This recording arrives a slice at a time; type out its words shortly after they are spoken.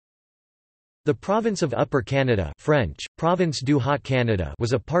The province of Upper Canada French, Province du Haut-Canada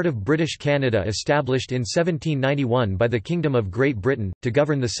was a part of British Canada established in 1791 by the Kingdom of Great Britain, to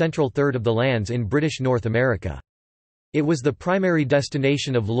govern the central third of the lands in British North America. It was the primary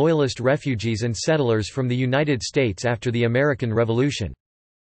destination of Loyalist refugees and settlers from the United States after the American Revolution.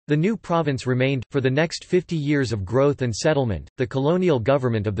 The new province remained, for the next 50 years of growth and settlement, the colonial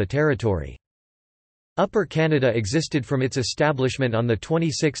government of the territory. Upper Canada existed from its establishment on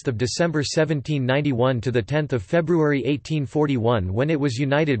 26 December 1791 to 10 February 1841 when it was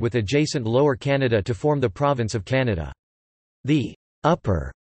united with adjacent Lower Canada to form the Province of Canada. The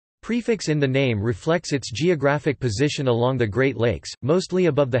 «Upper» prefix in the name reflects its geographic position along the Great Lakes, mostly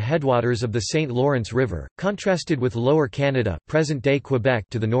above the headwaters of the St. Lawrence River, contrasted with Lower Canada, present-day Quebec,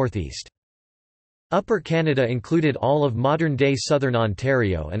 to the northeast. Upper Canada included all of modern-day southern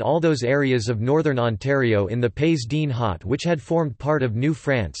Ontario and all those areas of northern Ontario in the Pays d'en Haut which had formed part of New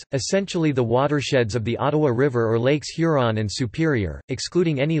France, essentially the watersheds of the Ottawa River or Lakes Huron and Superior,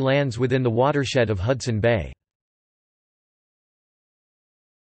 excluding any lands within the watershed of Hudson Bay.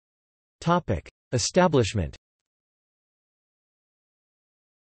 Establishment.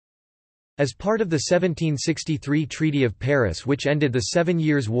 As part of the 1763 Treaty of Paris, which ended the 7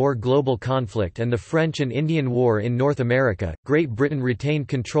 Years' War global conflict and the French and Indian War in North America, Great Britain retained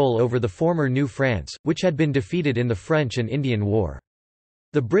control over the former New France, which had been defeated in the French and Indian War.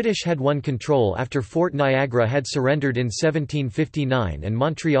 The British had won control after Fort Niagara had surrendered in 1759 and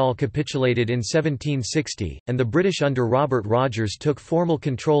Montreal capitulated in 1760, and the British under Robert Rogers took formal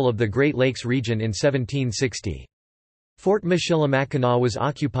control of the Great Lakes region in 1760. Fort Michilimackinac was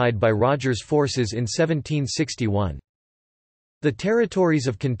occupied by Rogers' forces in 1761. The territories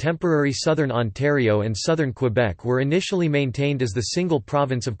of contemporary southern Ontario and southern Quebec were initially maintained as the single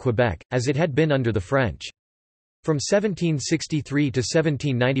province of Quebec, as it had been under the French. From 1763 to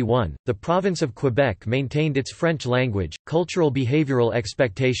 1791, the province of Quebec maintained its French language, cultural behavioral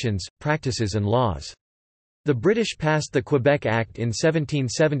expectations, practices and laws. The British passed the Quebec Act in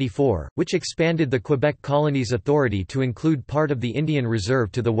 1774, which expanded the Quebec colony's authority to include part of the Indian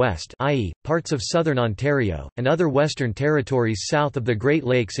Reserve to the west, i.e., parts of southern Ontario, and other western territories south of the Great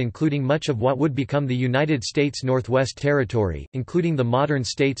Lakes, including much of what would become the United States Northwest Territory, including the modern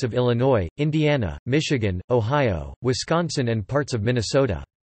states of Illinois, Indiana, Michigan, Ohio, Wisconsin and parts of Minnesota.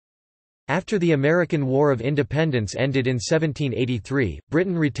 After the American War of Independence ended in 1783,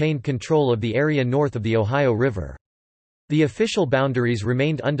 Britain retained control of the area north of the Ohio River. The official boundaries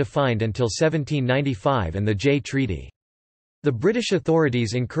remained undefined until 1795 and the Jay Treaty. The British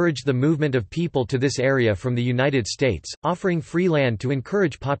authorities encouraged the movement of people to this area from the United States, offering free land to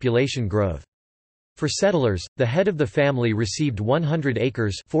encourage population growth. For settlers, the head of the family received 100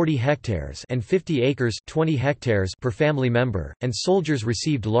 acres 40 hectares and 50 acres 20 hectares per family member, and soldiers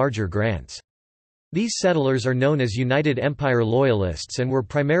received larger grants. These settlers are known as United Empire Loyalists and were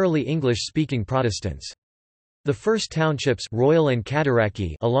primarily English-speaking Protestants. The first townships Royal and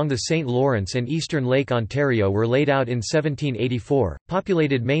Cataraqui along the St. Lawrence and eastern Lake Ontario were laid out in 1784,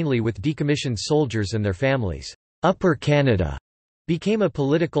 populated mainly with decommissioned soldiers and their families. Upper Canada became a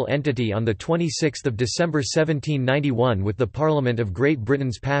political entity on 26 December 1791 with the Parliament of Great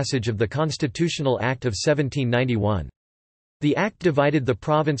Britain's passage of the Constitutional Act of 1791. The Act divided the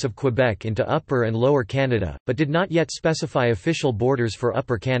province of Quebec into Upper and Lower Canada, but did not yet specify official borders for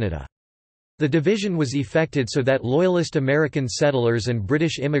Upper Canada. The division was effected so that Loyalist American settlers and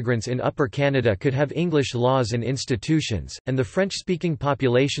British immigrants in Upper Canada could have English laws and institutions, and the French-speaking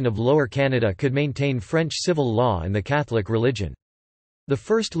population of Lower Canada could maintain French civil law and the Catholic religion. The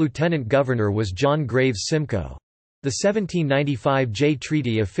first lieutenant governor was John Graves Simcoe. The 1795 Jay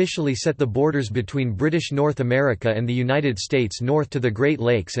Treaty officially set the borders between British North America and the United States north to the Great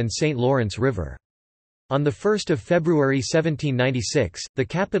Lakes and St. Lawrence River. On 1 February 1796, the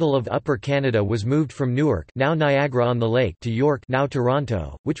capital of Upper Canada was moved from Newark, now Niagara-on-the-Lake, to York, now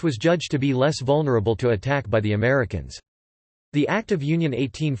Toronto, which was judged to be less vulnerable to attack by the Americans. The Act of Union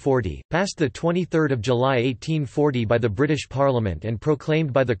 1840, passed 23 July 1840 by the British Parliament and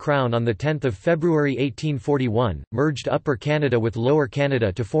proclaimed by the Crown on 10 February 1841, merged Upper Canada with Lower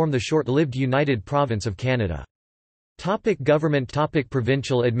Canada to form the short-lived United Province of Canada. Government.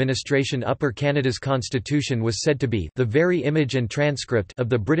 Provincial administration. Upper Canada's constitution was said to be the very image and transcript of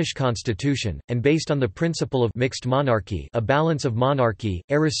the British Constitution, and based on the principle of mixed monarchy, a balance of monarchy,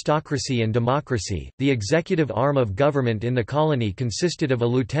 aristocracy and democracy. The executive arm of government in the colony consisted of a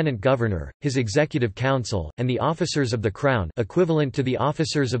lieutenant governor, his executive council, and the officers of the Crown, equivalent to the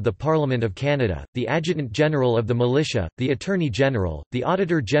officers of the Parliament of Canada, the adjutant general of the militia, the attorney general, the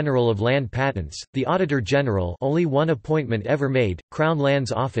auditor general of land patents, the auditor general, only one appointment ever made, Crown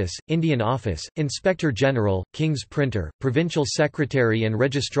Lands Office, Indian Office, Inspector General, King's Printer, Provincial Secretary and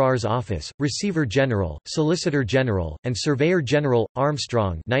Registrar's Office, Receiver General, Solicitor General, and Surveyor General.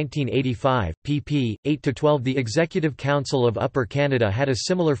 Armstrong 1985, pp. 8–12. The Executive Council of Upper Canada had a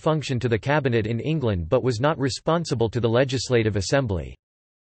similar function to the Cabinet in England but was not responsible to the Legislative Assembly.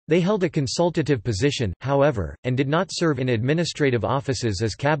 They held a consultative position, however, and did not serve in administrative offices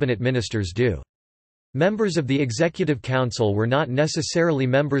as cabinet ministers do. Members of the Executive Council were not necessarily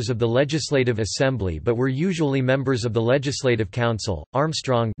members of the Legislative Assembly but were usually members of the Legislative Council.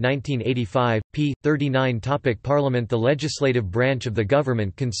 Armstrong 1985, p. 39. Parliament. The legislative branch of the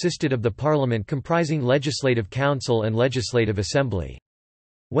government consisted of the Parliament comprising Legislative Council and Legislative Assembly.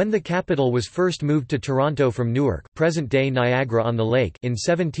 When the capital was first moved to Toronto from Newark, present-day Niagara-on-the-Lake, in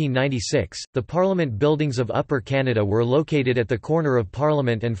 1796, the Parliament buildings of Upper Canada were located at the corner of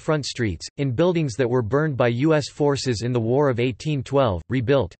Parliament and Front Streets, in buildings that were burned by U.S. forces in the War of 1812,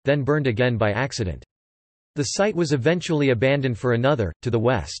 rebuilt, then burned again by accident. The site was eventually abandoned for another, to the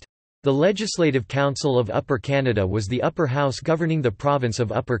west. The Legislative Council of Upper Canada was the upper house governing the province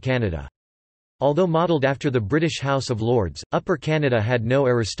of Upper Canada. Although modelled after the British House of Lords, Upper Canada had no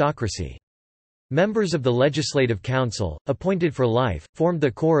aristocracy. Members of the Legislative Council, appointed for life, formed the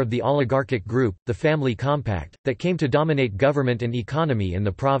core of the oligarchic group, the Family Compact, that came to dominate government and economy in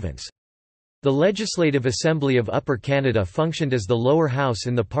the province. The Legislative Assembly of Upper Canada functioned as the lower house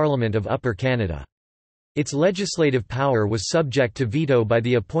in the Parliament of Upper Canada. Its legislative power was subject to veto by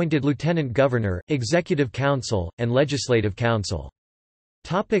the appointed Lieutenant Governor, Executive Council, and Legislative Council.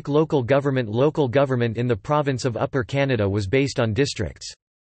 Local government. Local government in the province of Upper Canada was based on districts.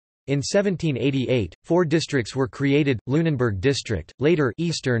 In 1788, 4 districts were created: Lunenburg District, later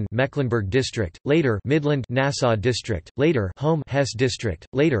Eastern Mecklenburg District, later Midland Nassau District, later Home Hesse District,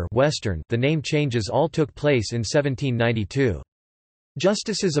 later Western. The name changes all took place in 1792.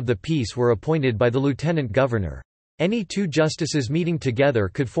 Justices of the peace were appointed by the Lieutenant Governor. Any 2 justices meeting together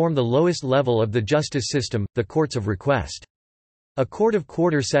could form the lowest level of the justice system, the courts of request. A court of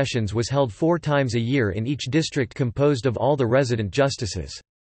quarter sessions was held 4 times a year in each district, composed of all the resident justices.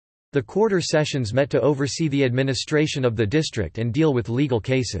 The quarter sessions met to oversee the administration of the district and deal with legal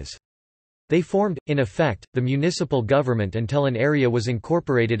cases. They formed, in effect, the municipal government until an area was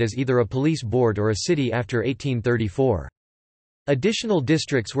incorporated as either a police board or a city after 1834. Additional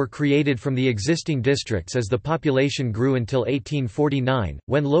districts were created from the existing districts as the population grew until 1849,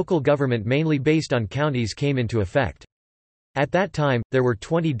 when local government mainly based on counties came into effect. At that time, there were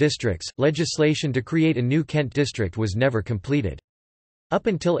 20 districts. Legislation to create a new Kent district was never completed. Up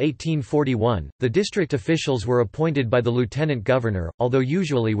until 1841, the district officials were appointed by the Lieutenant Governor, although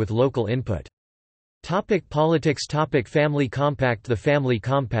usually with local input. Politics. Family Compact. The Family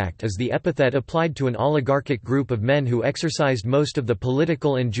Compact is the epithet applied to an oligarchic group of men who exercised most of the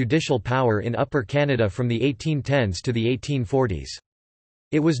political and judicial power in Upper Canada from the 1810s to the 1840s.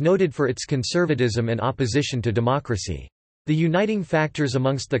 It was noted for its conservatism and opposition to democracy. The uniting factors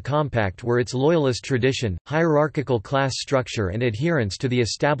amongst the compact were its loyalist tradition, hierarchical class structure and adherence to the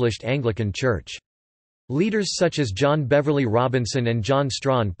established Anglican Church. Leaders such as John Beverley Robinson and John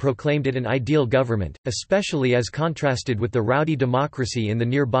Strawn proclaimed it an ideal government, especially as contrasted with the rowdy democracy in the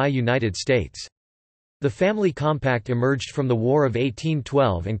nearby United States. The Family Compact emerged from the War of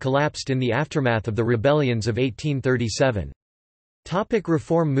 1812 and collapsed in the aftermath of the rebellions of 1837.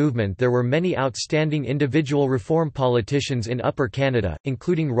 Reform movement. There were many outstanding individual reform politicians in Upper Canada,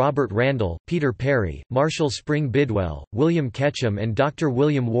 including Robert Randall, Peter Perry, Marshall Spring Bidwell, William Ketchum and Dr.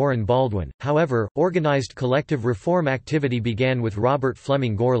 William Warren Baldwin. However, organized collective reform activity began with Robert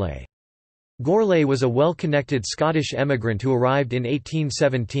Fleming Gourlay. Gourlay was a well-connected Scottish emigrant who arrived in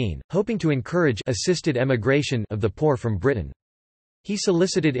 1817, hoping to encourage assisted emigration of the poor from Britain. He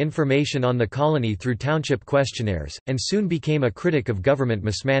solicited information on the colony through township questionnaires, and soon became a critic of government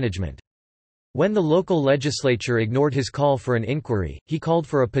mismanagement. When the local legislature ignored his call for an inquiry, he called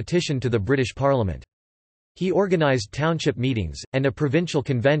for a petition to the British Parliament. He organised township meetings, and a provincial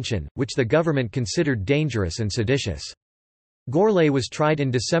convention, which the government considered dangerous and seditious. Gourlay was tried in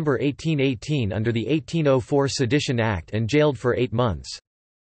December 1818 under the 1804 Sedition Act and jailed for 8 months.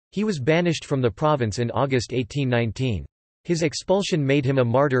 He was banished from the province in August 1819. His expulsion made him a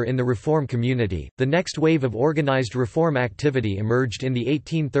martyr in the reform community. The next wave of organized reform activity emerged in the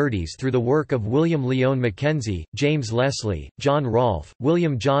 1830s through the work of William Lyon Mackenzie, James Leslie, John Rolfe,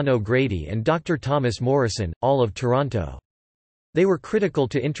 William John O'Grady, and Dr. Thomas Morrison, all of Toronto. They were critical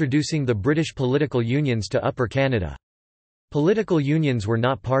to introducing the British political unions to Upper Canada. Political unions were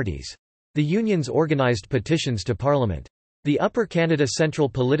not parties. The unions organized petitions to Parliament. The Upper Canada Central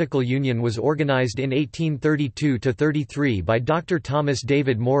Political Union was organized in 1832–33 by Dr. Thomas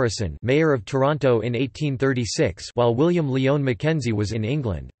David Morrison, Mayor of Toronto in 1836, while William Lyon Mackenzie was in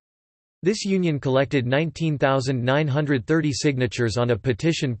England. This union collected 19,930 signatures on a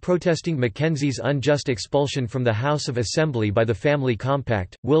petition protesting Mackenzie's unjust expulsion from the House of Assembly by the Family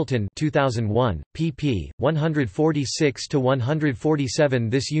Compact. Wilton 2001, pp. 146–147.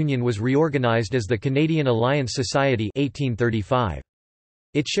 This union was reorganized as the Canadian Alliance Society 1835.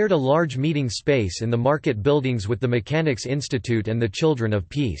 It shared a large meeting space in the Market Buildings with the Mechanics' Institute and the Children of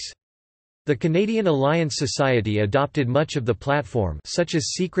Peace. The Canadian Alliance Society adopted much of the platform, such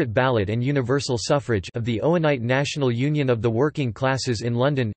as secret ballot and universal suffrage, of the Owenite National Union of the Working Classes in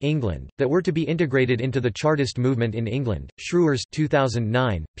London, England, that were to be integrated into the Chartist movement in England. Schreurs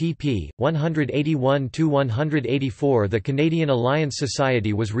 2009, pp. 181–184. The Canadian Alliance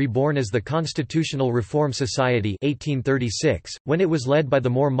Society was reborn as the Constitutional Reform Society 1836, when it was led by the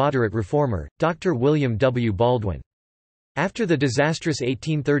more moderate reformer, Dr. William W. Baldwin. After the disastrous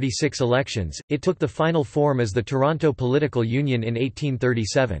 1836 elections, it took the final form as the Toronto Political Union in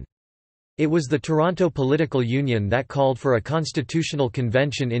 1837. It was the Toronto Political Union that called for a constitutional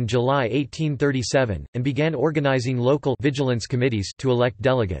convention in July 1837, and began organizing local vigilance committees to elect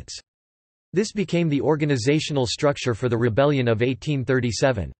delegates. This became the organizational structure for the Rebellion of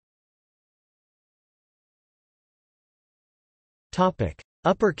 1837.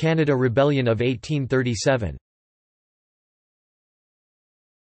 Upper Canada Rebellion of 1837.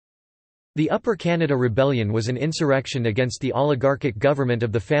 The Upper Canada Rebellion was an insurrection against the oligarchic government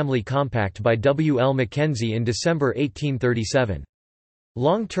of the Family Compact by W. L. Mackenzie in December 1837.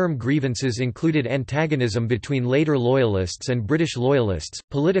 Long-term grievances included antagonism between later Loyalists and British Loyalists,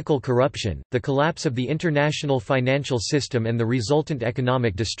 political corruption, the collapse of the international financial system and the resultant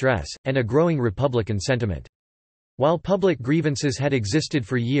economic distress, and a growing Republican sentiment. While public grievances had existed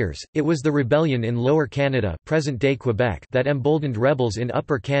for years, it was the rebellion in Lower Canada, present-day Quebec, that emboldened rebels in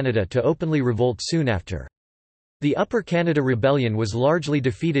Upper Canada to openly revolt soon after. The Upper Canada Rebellion was largely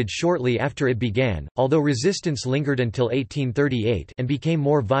defeated shortly after it began, although resistance lingered until 1838 and became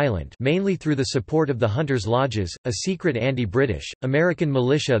more violent, mainly through the support of the Hunters' Lodges, a secret anti-British, American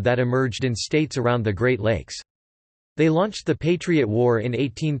militia that emerged in states around the Great Lakes. They launched the Patriot War in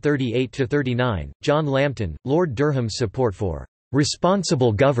 1838–39. John Lambton, Lord Durham's support for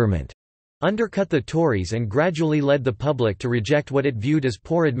responsible government undercut the Tories and gradually led the public to reject what it viewed as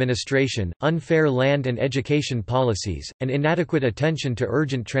poor administration, unfair land and education policies, and inadequate attention to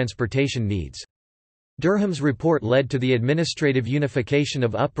urgent transportation needs. Durham's report led to the administrative unification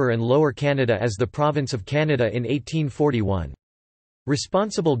of Upper and Lower Canada as the Province of Canada in 1841.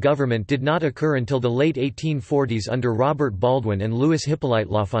 Responsible government did not occur until the late 1840s under Robert Baldwin and Louis Hippolyte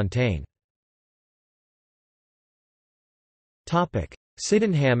Lafontaine.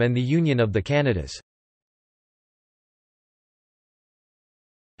 Sydenham and the Union of the Canadas.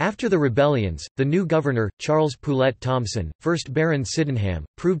 After the rebellions, the new governor, Charles Poulett Thomson, 1st Baron Sydenham,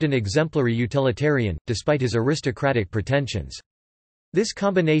 proved an exemplary utilitarian, despite his aristocratic pretensions. This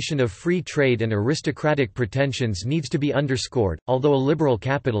combination of free trade and aristocratic pretensions needs to be underscored. Although a liberal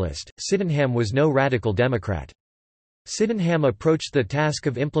capitalist, Sydenham was no radical Democrat. Sydenham approached the task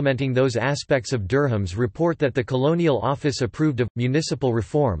of implementing those aspects of Durham's report that the Colonial Office approved of, municipal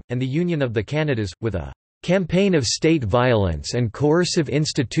reform, and the Union of the Canadas, with a campaign of state violence and coercive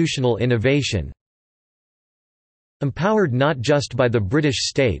institutional innovation, empowered not just by the British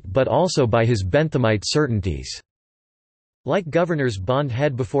state but also by his Benthamite certainties. Like governors Bond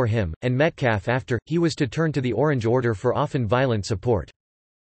had before him, and Metcalfe after, he was to turn to the Orange Order for often violent support.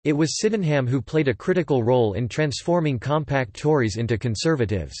 It was Sydenham who played a critical role in transforming compact Tories into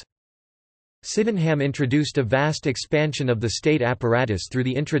Conservatives. Sydenham introduced a vast expansion of the state apparatus through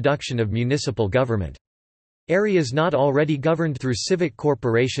the introduction of municipal government. Areas not already governed through civic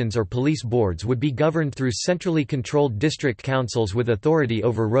corporations or police boards would be governed through centrally controlled district councils with authority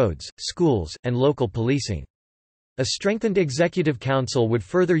over roads, schools, and local policing. A strengthened executive council would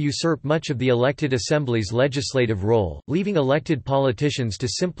further usurp much of the elected assembly's legislative role, leaving elected politicians to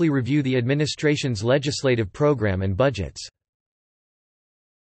simply review the administration's legislative program and budgets.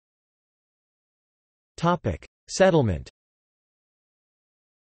 Settlement.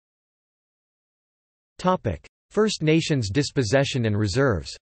 First Nations dispossession and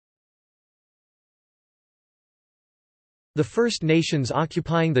reserves. The First Nations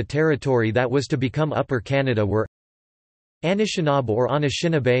occupying the territory that was to become Upper Canada were Anishinaabe or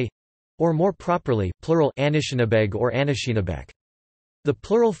Anishinaabe, or more properly, plural Anishinabeg or Anishinabek. The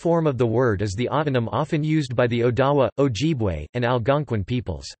plural form of the word is the autonym often used by the Odawa, Ojibwe, and Algonquin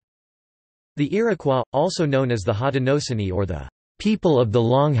peoples. The Iroquois, also known as the Haudenosaunee or the people of the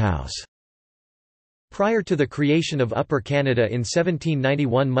Longhouse. Prior to the creation of Upper Canada in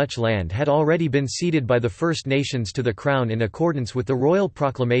 1791, much land had already been ceded by the First Nations to the Crown in accordance with the Royal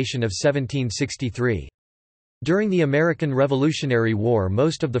Proclamation of 1763. During the American Revolutionary War,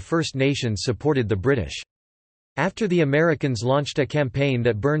 most of the First Nations supported the British. After the Americans launched a campaign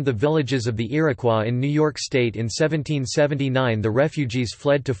that burned the villages of the Iroquois in New York State in 1779, the refugees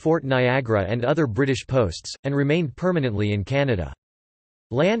fled to Fort Niagara and other British posts, and remained permanently in Canada.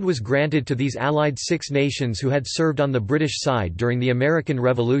 Land was granted to these allied Six Nations who had served on the British side during the American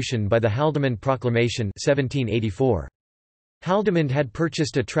Revolution by the Haldimand Proclamation 1784. Haldimand had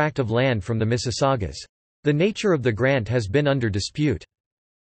purchased a tract of land from the Mississaugas. The nature of the grant has been under dispute.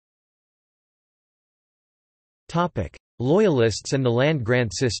 Loyalists and the land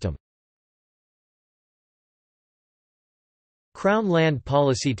grant system. Crown land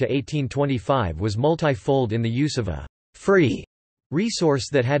policy to 1825 was multifold in the use of a free resource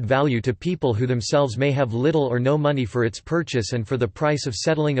that had value to people who themselves may have little or no money for its purchase and for the price of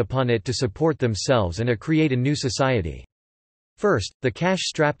settling upon it to support themselves and create a new society. First, the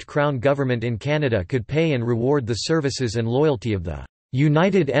cash-strapped Crown government in Canada could pay and reward the services and loyalty of the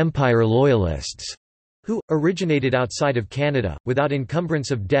United Empire Loyalists, who originated outside of Canada, without encumbrance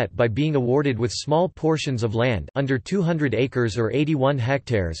of debt by being awarded with small portions of land under 200 acres or 81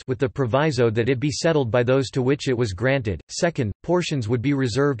 hectares with the proviso that it be settled by those to which it was granted. Second, portions would be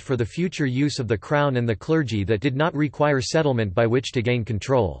reserved for the future use of the Crown and the clergy that did not require settlement by which to gain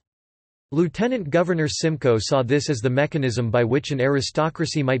control. Lieutenant Governor Simcoe saw this as the mechanism by which an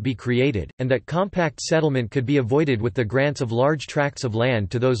aristocracy might be created, and that compact settlement could be avoided with the grants of large tracts of land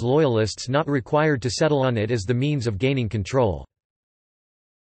to those loyalists not required to settle on it as the means of gaining control.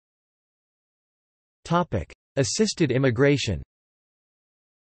 Assisted immigration.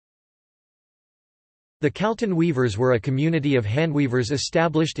 The Calton Weavers were a community of handweavers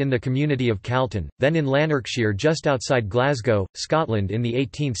established in the community of Calton, then in Lanarkshire just outside Glasgow, Scotland in the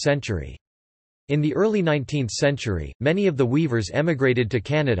 18th century. In the early 19th century, many of the weavers emigrated to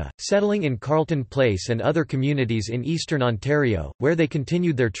Canada, settling in Carleton Place and other communities in eastern Ontario, where they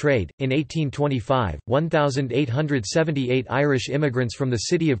continued their trade. In 1825, 1,878 Irish immigrants from the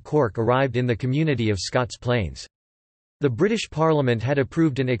city of Cork arrived in the community of Scots Plains. The British Parliament had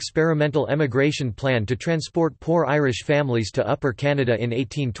approved an experimental emigration plan to transport poor Irish families to Upper Canada in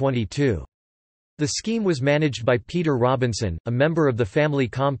 1822. The scheme was managed by Peter Robinson, a member of the Family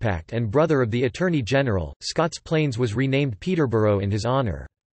Compact and brother of the Attorney General. Scots Plains was renamed Peterborough in his honour.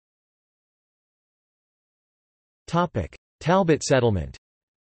 Talbot settlement.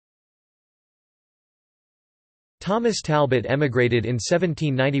 Thomas Talbot emigrated in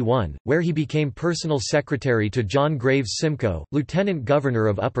 1791, where he became personal secretary to John Graves Simcoe, Lieutenant Governor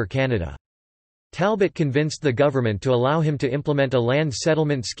of Upper Canada. Talbot convinced the government to allow him to implement a land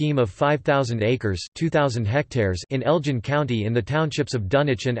settlement scheme of 5,000 acres 2,000 hectares in Elgin County in the townships of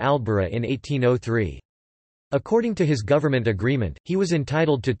Dunwich and Aldborough in 1803. According to his government agreement, he was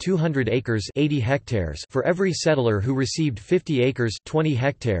entitled to 200 acres 80 hectares for every settler who received 50 acres 20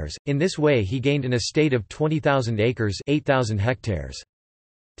 hectares. In this way he gained an estate of 20,000 acres 8,000 hectares.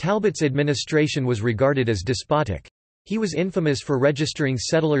 Talbot's administration was regarded as despotic. He was infamous for registering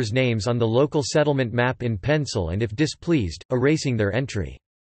settlers' names on the local settlement map in pencil and if displeased, erasing their entry.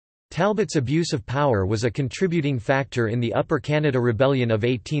 Talbot's abuse of power was a contributing factor in the Upper Canada Rebellion of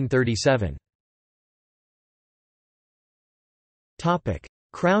 1837.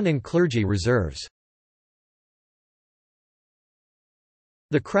 Crown and clergy reserves.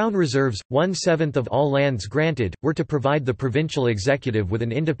 The Crown reserves, 1/7 of all lands granted, were to provide the provincial executive with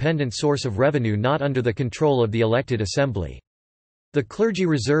an independent source of revenue not under the control of the elected assembly. The clergy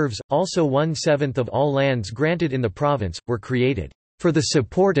reserves, also 1/7 of all lands granted in the province, were created for the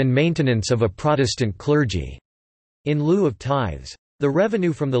support and maintenance of a Protestant clergy, in lieu of tithes. The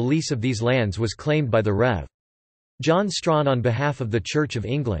revenue from the lease of these lands was claimed by the Rev. John Strawn on behalf of the Church of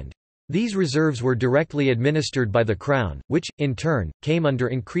England. These reserves were directly administered by the Crown, which, in turn, came under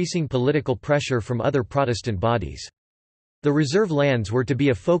increasing political pressure from other Protestant bodies. The reserve lands were to be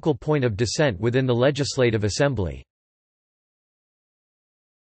a focal point of dissent within the Legislative Assembly.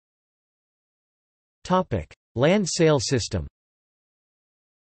 Land sale system.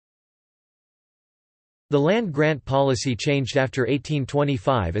 The land grant policy changed after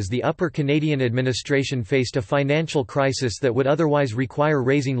 1825 as the Upper Canadian administration faced a financial crisis that would otherwise require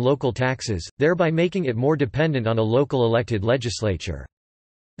raising local taxes, thereby making it more dependent on a local elected legislature.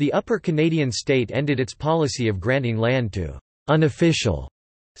 The Upper Canadian state ended its policy of granting land to unofficial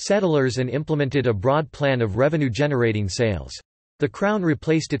settlers and implemented a broad plan of revenue-generating sales. The Crown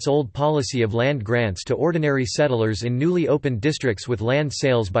replaced its old policy of land grants to ordinary settlers in newly opened districts with land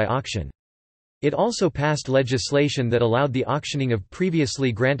sales by auction. It also passed legislation that allowed the auctioning of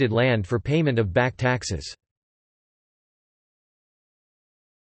previously granted land for payment of back taxes.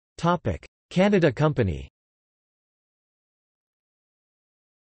 Canada Company.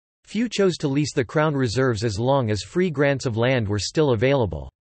 Few chose to lease the Crown reserves as long as free grants of land were still available.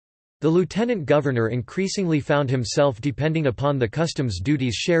 The lieutenant governor increasingly found himself depending upon the customs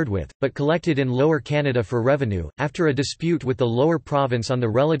duties shared with, but collected in Lower Canada for revenue. After a dispute with the Lower Province on the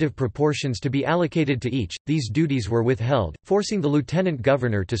relative proportions to be allocated to each, these duties were withheld, forcing the lieutenant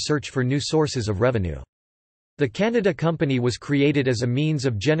governor to search for new sources of revenue. The Canada Company was created as a means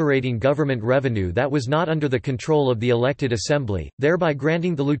of generating government revenue that was not under the control of the elected assembly, thereby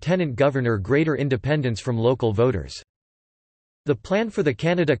granting the lieutenant governor greater independence from local voters. The plan for the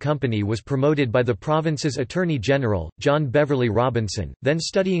Canada Company was promoted by the province's Attorney General, John Beverley Robinson, then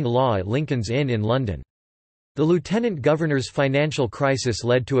studying law at Lincoln's Inn in London. The lieutenant governor's financial crisis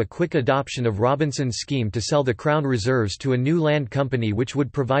led to a quick adoption of Robinson's scheme to sell the Crown reserves to a new land company which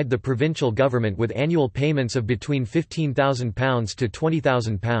would provide the provincial government with annual payments of between £15,000 to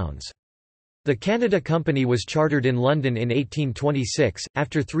 £20,000. The Canada Company was chartered in London in 1826.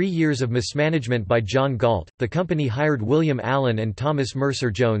 After 3 years of mismanagement by John Galt, the company hired William Allen and Thomas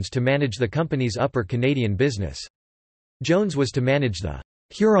Mercer Jones to manage the company's upper Canadian business. Jones was to manage the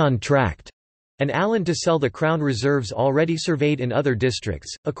Huron Tract, and Allen to sell the Crown reserves already surveyed in other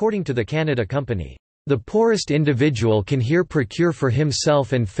districts. According to the Canada Company, the poorest individual can here procure for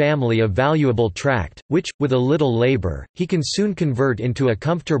himself and family a valuable tract, which, with a little labour, he can soon convert into a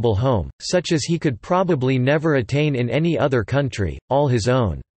comfortable home, such as he could probably never attain in any other country, all his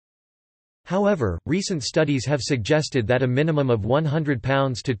own. However, recent studies have suggested that a minimum of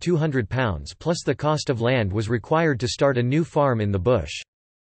 £100 to £200 plus the cost of land was required to start a new farm in the bush.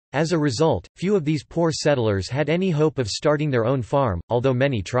 As a result, few of these poor settlers had any hope of starting their own farm, although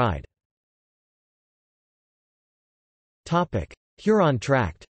many tried. Huron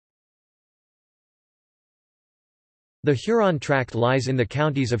Tract. The Huron Tract lies in the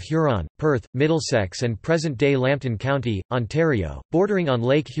counties of Huron, Perth, Middlesex and present-day Lambton County, Ontario, bordering on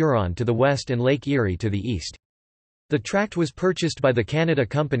Lake Huron to the west and Lake Erie to the east. The tract was purchased by the Canada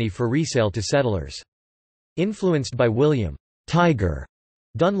Company for resale to settlers. Influenced by William Tiger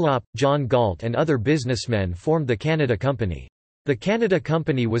Dunlop, John Galt and other businessmen formed the Canada Company. The Canada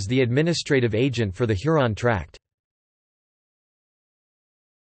Company was the administrative agent for the Huron Tract.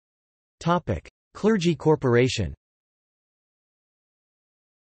 Clergy Corporation.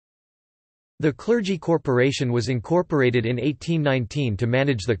 The Clergy Corporation was incorporated in 1819 to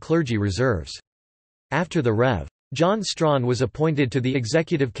manage the clergy reserves. After the Rev. John Strawn was appointed to the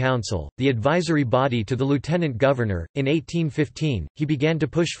Executive Council, the advisory body to the Lieutenant Governor, in 1815, he began to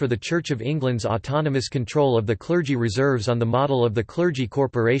push for the Church of England's autonomous control of the clergy reserves on the model of the Clergy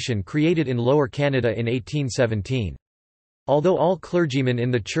Corporation created in Lower Canada in 1817. Although all clergymen in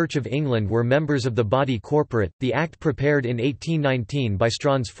the Church of England were members of the body corporate, the Act prepared in 1819 by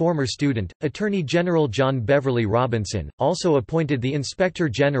Strawn's former student, Attorney General John Beverley Robinson, also appointed the Inspector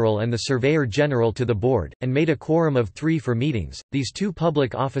General and the Surveyor General to the board, and made a quorum of 3 for meetings. These 2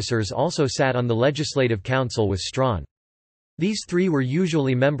 public officers also sat on the Legislative Council with Strawn. These 3 were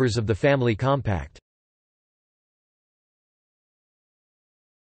usually members of the Family Compact.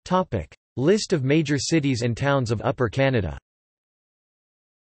 List of major cities and towns of Upper Canada.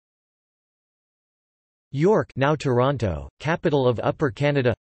 York, now Toronto, capital of Upper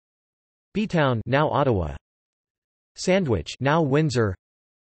Canada. B-Town, now Ottawa. Sandwich, now Windsor.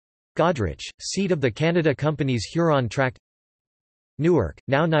 Goderich, seat of the Canada Company's Huron Tract. Newark,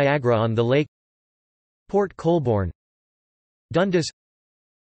 now Niagara-on-the-Lake. Port Colborne. Dundas.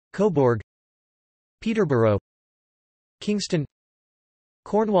 Cobourg. Peterborough. Kingston.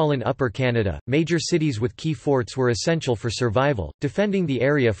 Cornwall. In Upper Canada, major cities with key forts were essential for survival, defending the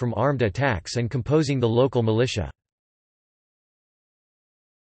area from armed attacks and composing the local militia.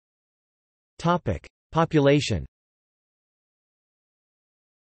 Population.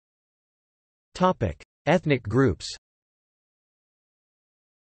 Ethnic groups.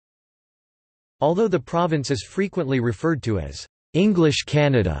 Although the province is frequently referred to as English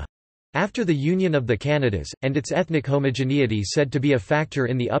Canada, after the Union of the Canadas, and its ethnic homogeneity said to be a factor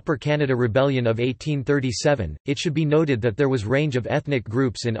in the Upper Canada Rebellion of 1837, it should be noted that there was range of ethnic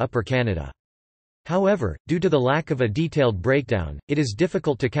groups in Upper Canada. However, due to the lack of a detailed breakdown, it is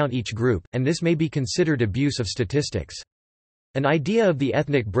difficult to count each group, and this may be considered abuse of statistics. An idea of the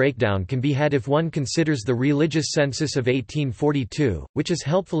ethnic breakdown can be had if one considers the religious census of 1842, which is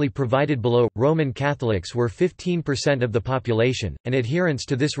helpfully provided below. Roman Catholics were 15% of the population, and adherents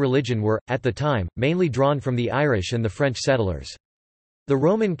to this religion were, at the time, mainly drawn from the Irish and the French settlers. The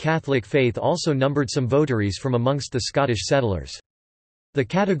Roman Catholic faith also numbered some votaries from amongst the Scottish settlers. The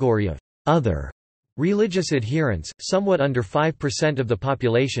category of other religious adherents, somewhat under 5% of the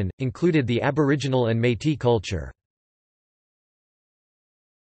population, included the Aboriginal and Métis culture.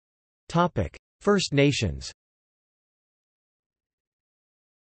 First Nations.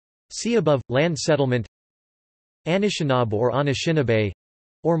 See above. Land settlement. Anishinaabe or Anishinaabe,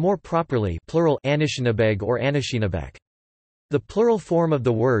 or more properly plural Anishinabeg or Anishinabek. The plural form of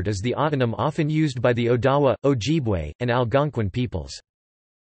the word is the autonym often used by the Odawa, Ojibwe, and Algonquin peoples.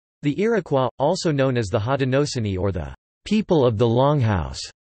 The Iroquois, also known as the Haudenosaunee or the people of the Longhouse.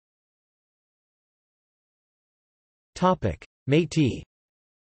 Métis.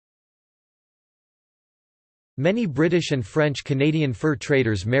 Many British and French-Canadian fur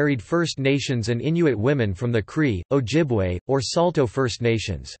traders married First Nations and Inuit women from the Cree, Ojibwe, or Saulteaux First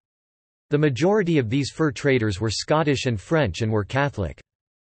Nations. The majority of these fur traders were Scottish and French and were Catholic.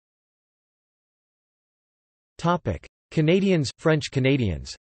 Canadians, French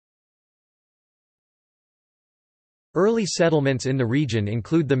Canadians. Early settlements in the region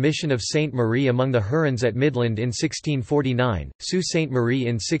include the mission of Sainte Marie among the Hurons at Midland in 1649, Sault Ste. Marie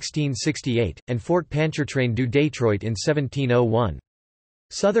in 1668, and Fort Pontchartrain du Detroit in 1701.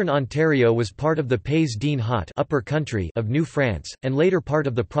 Southern Ontario was part of the Pays d'En Haut Upper Country of New France, and later part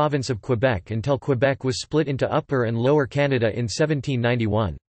of the province of Quebec until Quebec was split into Upper and Lower Canada in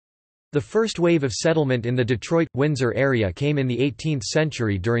 1791. The first wave of settlement in the Detroit-Windsor area came in the 18th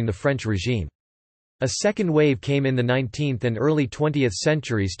century during the French regime. A second wave came in the 19th and early 20th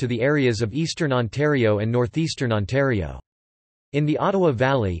centuries to the areas of eastern Ontario and northeastern Ontario. In the Ottawa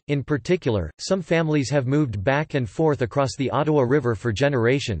Valley, in particular, some families have moved back and forth across the Ottawa River for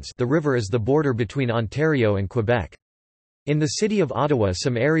generations. The river is the border between Ontario and Quebec. In the city of Ottawa,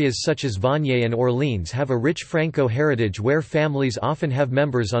 some areas such as Vanier and Orleans have a rich Franco heritage where families often have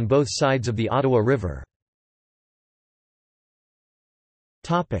members on both sides of the Ottawa River.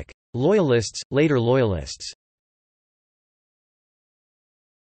 Loyalists, later Loyalists.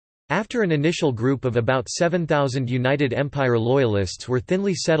 After an initial group of about 7,000 United Empire Loyalists were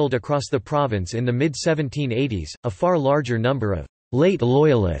thinly settled across the province in the mid-1780s, a far larger number of late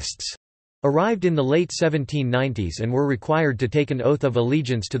Loyalists arrived in the late 1790s and were required to take an oath of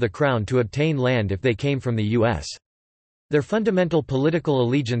allegiance to the Crown to obtain land if they came from the U.S. Their fundamental political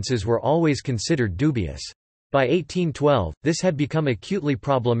allegiances were always considered dubious. By 1812, this had become acutely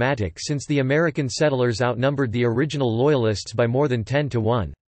problematic since the American settlers outnumbered the original Loyalists by more than 10 to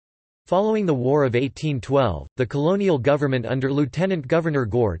 1. Following the War of 1812, the colonial government under Lieutenant Governor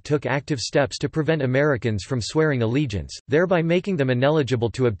Gore took active steps to prevent Americans from swearing allegiance, thereby making them ineligible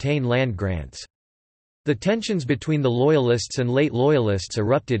to obtain land grants. The tensions between the Loyalists and late Loyalists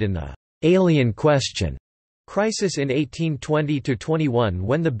erupted in the Alien Question crisis in 1820–21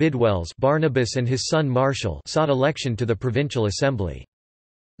 when the Bidwells, Barnabas and his son Marshall, sought election to the Provincial Assembly.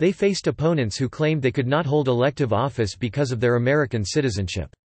 They faced opponents who claimed they could not hold elective office because of their American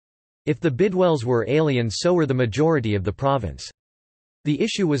citizenship. If the Bidwells were aliens, so were the majority of the province. The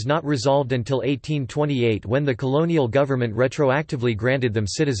issue was not resolved until 1828 when the colonial government retroactively granted them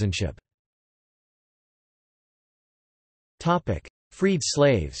citizenship. Freed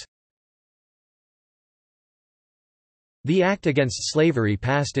slaves. The Act Against Slavery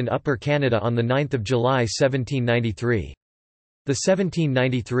passed in Upper Canada on 9 July 1793. The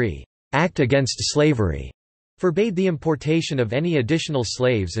 1793 Act Against Slavery forbade the importation of any additional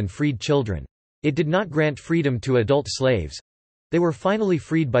slaves and freed children. It did not grant freedom to adult slaves. They were finally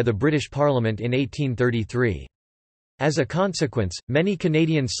freed by the British Parliament in 1833. As a consequence, many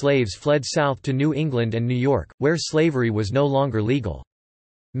Canadian slaves fled south to New England and New York, where slavery was no longer legal.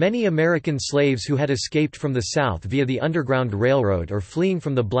 Many American slaves who had escaped from the South via the Underground Railroad or fleeing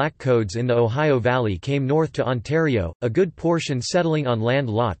from the Black Codes in the Ohio Valley came north to Ontario, a good portion settling on land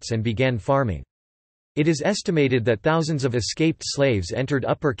lots and began farming. It is estimated that thousands of escaped slaves entered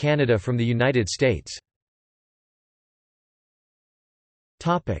Upper Canada from the United States.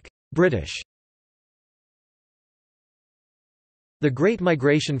 British. The Great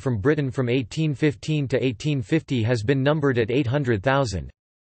Migration from Britain from 1815 to 1850 has been numbered at 800,000.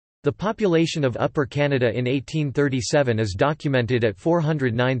 The population of Upper Canada in 1837 is documented at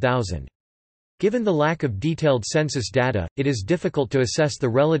 409,000. Given the lack of detailed census data, it is difficult to assess the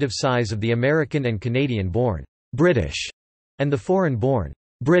relative size of the American and Canadian-born British and the foreign-born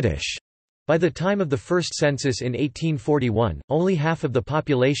British By the time of the first census in 1841, only half of the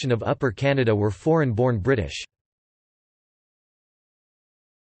population of Upper Canada were foreign-born British.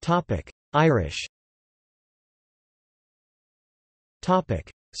 Irish.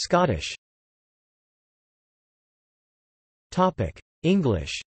 Scottish.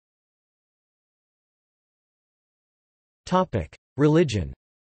 English. Religion.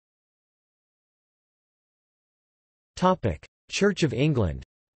 Church of England.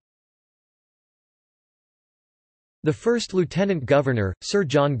 The first Lieutenant Governor, Sir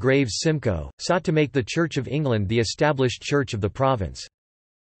John Graves Simcoe, sought to make the Church of England the established church of the province.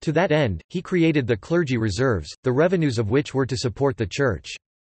 To that end, he created the Clergy Reserves, the revenues of which were to support the church.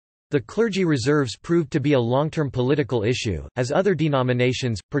 The clergy reserves proved to be a long-term political issue, as other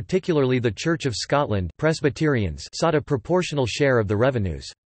denominations, particularly the Church of Scotland Presbyterians, sought a proportional share of the revenues.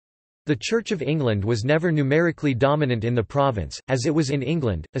 The Church of England was never numerically dominant in the province, as it was in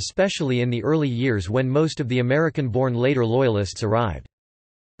England, especially in the early years when most of the American-born later Loyalists arrived.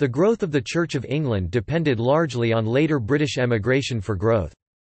 The growth of the Church of England depended largely on later British emigration for growth.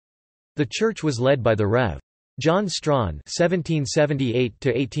 The church was led by the Rev. John Strawn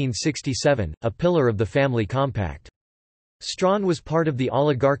 (1778–1867), a pillar of the family compact. Strawn was part of the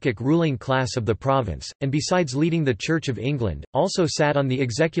oligarchic ruling class of the province, and besides leading the Church of England, also sat on the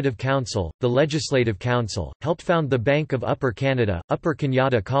Executive Council, the Legislative Council, helped found the Bank of Upper Canada, Upper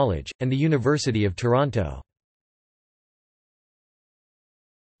Canada College, and the University of Toronto.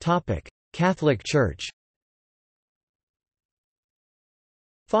 Catholic Church.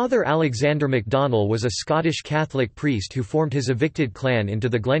 Father Alexander MacDonald was a Scottish Catholic priest who formed his evicted clan into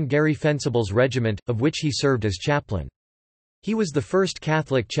the Glengarry Fencibles Regiment, of which he served as chaplain. He was the first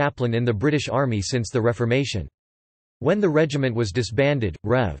Catholic chaplain in the British Army since the Reformation. When the regiment was disbanded,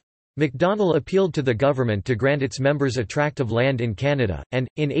 Rev. MacDonald appealed to the government to grant its members a tract of land in Canada, and,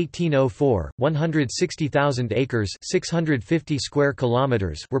 in 1804, 160,000 acres 650 square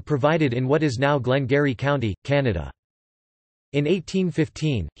kilometers were provided in what is now Glengarry County, Canada. In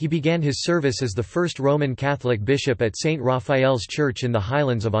 1815, he began his service as the first Roman Catholic bishop at St. Raphael's Church in the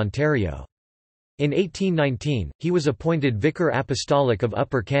Highlands of Ontario. In 1819, he was appointed Vicar Apostolic of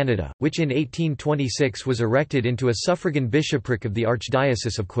Upper Canada, which in 1826 was erected into a suffragan bishopric of the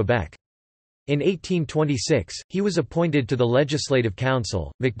Archdiocese of Quebec. In 1826, he was appointed to the Legislative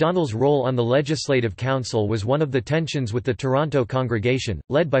Council. MacDonald's role on the Legislative Council was one of the tensions with the Toronto congregation,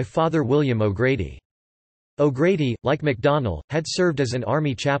 led by Father William O'Grady. O'Grady, like MacDonald, had served as an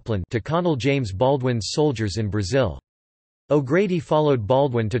army chaplain to Colonel James Baldwin's soldiers in Brazil. O'Grady followed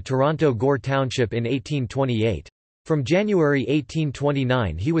Baldwin to Toronto Gore Township in 1828. From January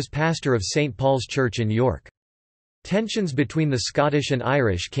 1829 he was pastor of St. Paul's Church in York. Tensions between the Scottish and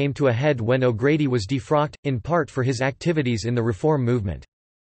Irish came to a head when O'Grady was defrocked, in part for his activities in the Reform movement.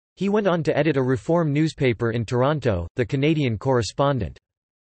 He went on to edit a Reform newspaper in Toronto, the Canadian Correspondent.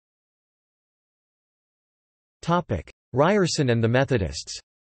 Ryerson and the Methodists.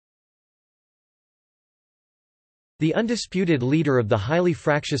 The undisputed leader of the highly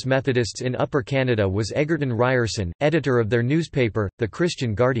fractious Methodists in Upper Canada was Egerton Ryerson, editor of their newspaper, The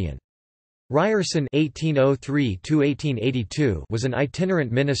Christian Guardian. Ryerson (1803–1882) was an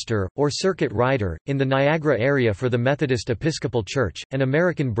itinerant minister, or circuit rider, in the Niagara area for the Methodist Episcopal Church, an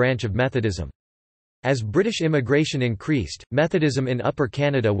American branch of Methodism. As British immigration increased, Methodism in Upper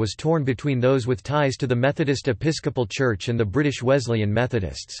Canada was torn between those with ties to the Methodist Episcopal Church and the British Wesleyan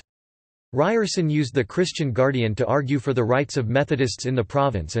Methodists. Ryerson used the Christian Guardian to argue for the rights of Methodists in the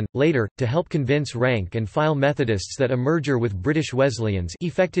province and, later, to help convince rank-and-file Methodists that a merger with British Wesleyans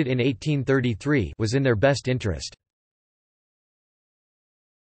effected in 1833 was in their best interest.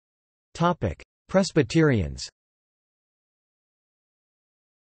 Presbyterians.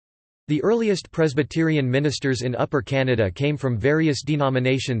 The earliest Presbyterian ministers in Upper Canada came from various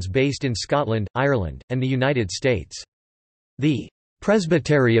denominations based in Scotland, Ireland, and the United States. The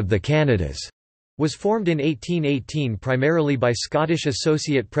Presbytery of the Canadas was formed in 1818 primarily by Scottish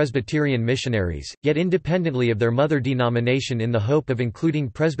Associate Presbyterian missionaries, yet independently of their mother denomination in the hope of including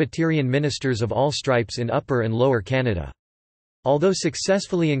Presbyterian ministers of all stripes in Upper and Lower Canada. Although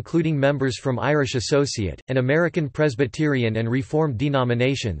successfully including members from Irish Associate, and American Presbyterian and Reformed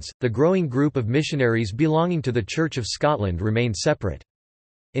denominations, the growing group of missionaries belonging to the Church of Scotland remained separate.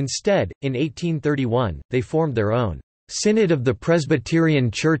 Instead, in 1831, they formed their own Synod of the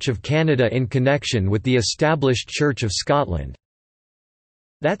Presbyterian Church of Canada in connection with the established Church of Scotland.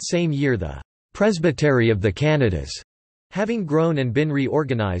 That same year the Presbytery of the Canadas, having grown and been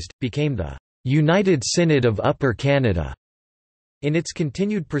reorganized, became the United Synod of Upper Canada. In its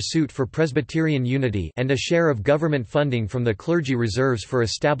continued pursuit for Presbyterian unity and a share of government funding from the clergy reserves for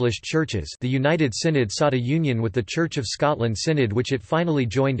established churches, the United Synod sought a union with the Church of Scotland Synod, which it finally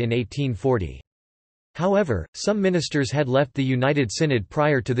joined in 1840. However, some ministers had left the United Synod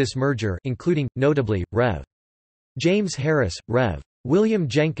prior to this merger, including, notably, Rev. James Harris, Rev. William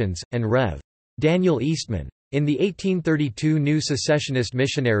Jenkins, and Rev. Daniel Eastman. In the 1832 new secessionist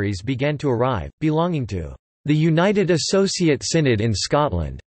missionaries began to arrive, belonging to the United Associate Synod in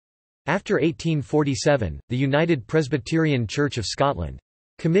Scotland. After 1847, the United Presbyterian Church of Scotland.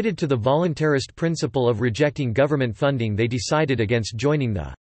 Committed to the voluntarist principle of rejecting government funding, they decided against joining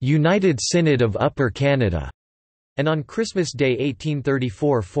the United Synod of Upper Canada, and on Christmas Day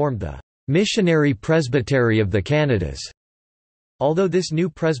 1834 formed the Missionary Presbytery of the Canadas. Although this new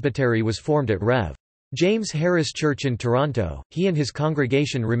presbytery was formed at Rev. James Harris Church in Toronto, he and his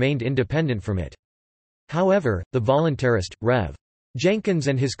congregation remained independent from it. However, the voluntarist, Rev. Jenkins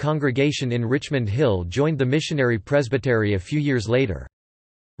and his congregation in Richmond Hill joined the Missionary Presbytery a few years later.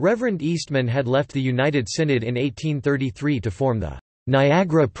 Reverend Eastman had left the United Synod in 1833 to form the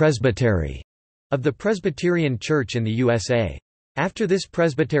Niagara Presbytery of the Presbyterian Church in the USA. After this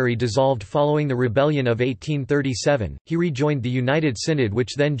presbytery dissolved following the Rebellion of 1837, he rejoined the United Synod,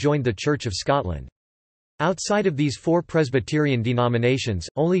 which then joined the Church of Scotland. Outside of these four Presbyterian denominations,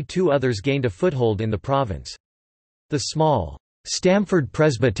 only two others gained a foothold in the province. The small Stamford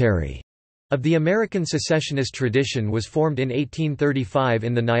Presbytery of the American secessionist tradition was formed in 1835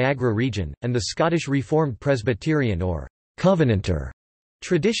 in the Niagara region, and the Scottish Reformed Presbyterian or Covenanter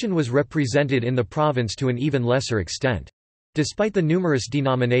tradition was represented in the province to an even lesser extent. Despite the numerous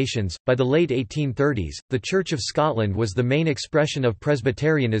denominations, by the late 1830s, the Church of Scotland was the main expression of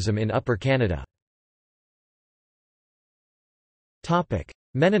Presbyterianism in Upper Canada.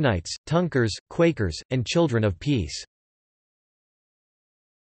 Mennonites, Tunkers, Quakers, and Children of Peace.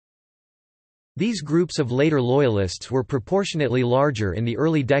 These groups of later Loyalists were proportionately larger in the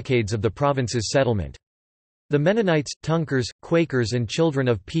early decades of the province's settlement. The Mennonites, Tunkers, Quakers and Children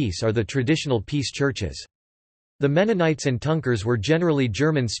of Peace are the traditional peace churches. The Mennonites and Tunkers were generally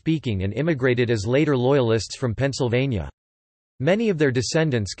German-speaking and immigrated as later Loyalists from Pennsylvania. Many of their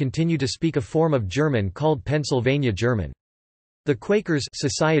descendants continue to speak a form of German called Pennsylvania German. The Quakers,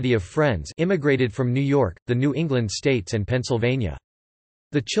 Society of Friends, immigrated from New York, the New England states and Pennsylvania.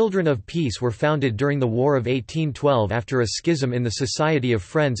 The Children of Peace were founded during the War of 1812 after a schism in the Society of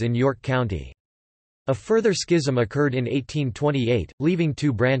Friends in York County. A further schism occurred in 1828, leaving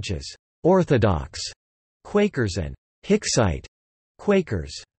two branches, Orthodox Quakers and Hicksite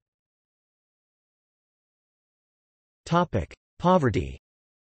Quakers. Poverty.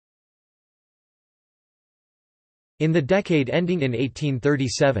 In the decade ending in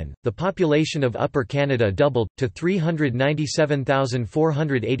 1837, the population of Upper Canada doubled, to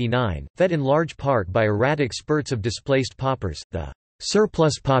 397,489, fed in large part by erratic spurts of displaced paupers, the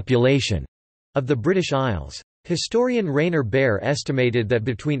surplus population of the British Isles. Historian Rainer Baer estimated that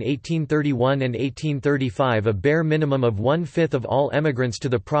between 1831 and 1835 a bare minimum of one-fifth of all emigrants to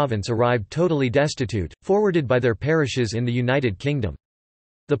the province arrived totally destitute, forwarded by their parishes in the United Kingdom.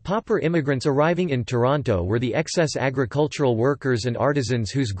 The pauper immigrants arriving in Toronto were the excess agricultural workers and artisans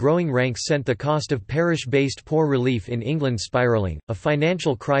whose growing ranks sent the cost of parish-based poor relief in England spiralling, a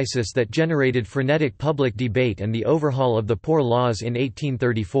financial crisis that generated frenetic public debate and the overhaul of the Poor Laws in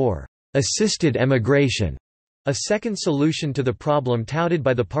 1834. Assisted emigration, a second solution to the problem touted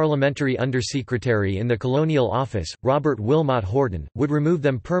by the parliamentary undersecretary in the Colonial Office, Robert Wilmot Horton, would remove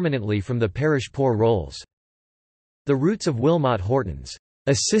them permanently from the parish poor rolls. The roots of Wilmot Horton's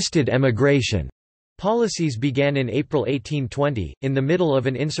assisted emigration policies began in April 1820, in the middle of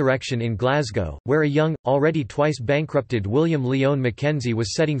an insurrection in Glasgow, where a young, already twice bankrupted William Lyon Mackenzie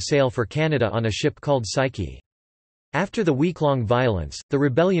was setting sail for Canada on a ship called Psyche. After the week-long violence, the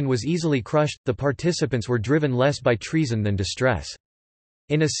rebellion was easily crushed. The participants were driven less by treason than distress.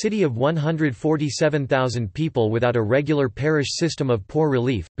 In a city of 147,000 people without a regular parish system of poor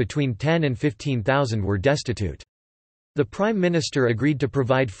relief, between 10 and 15,000 were destitute. The Prime Minister agreed to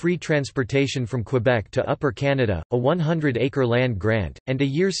provide free transportation from Quebec to Upper Canada, a 100-acre land grant, and a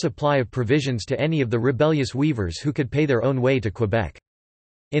year's supply of provisions to any of the rebellious weavers who could pay their own way to Quebec.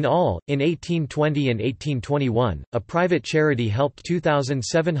 In all, in 1820 and 1821, a private charity helped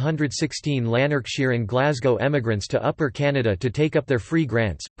 2,716 Lanarkshire and Glasgow emigrants to Upper Canada to take up their free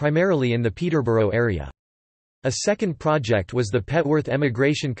grants, primarily in the Peterborough area. A second project was the Petworth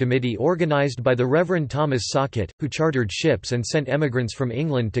Emigration Committee organised by the Reverend Thomas Socket, who chartered ships and sent emigrants from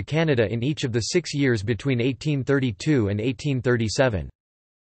England to Canada in each of the 6 years between 1832 and 1837.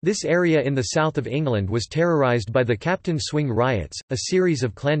 This area in the south of England was terrorised by the Captain Swing riots, a series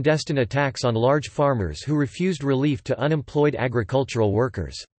of clandestine attacks on large farmers who refused relief to unemployed agricultural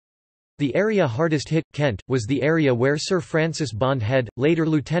workers. The area hardest hit, Kent, was the area where Sir Francis Bond Head, later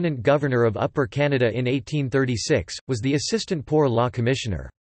Lieutenant Governor of Upper Canada in 1836, was the Assistant Poor Law Commissioner.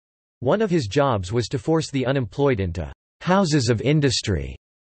 One of his jobs was to force the unemployed into houses of industry.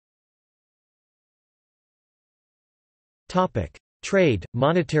 Trade,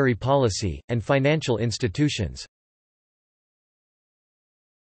 monetary policy, and financial institutions.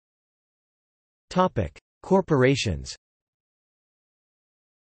 Corporations.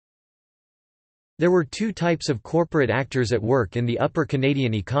 There were two types of corporate actors at work in the Upper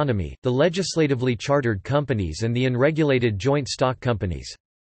Canadian economy, the legislatively chartered companies and the unregulated joint stock companies.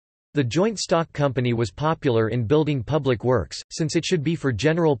 The joint stock company was popular in building public works, since it should be for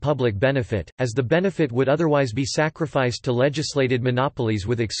general public benefit, as the benefit would otherwise be sacrificed to legislated monopolies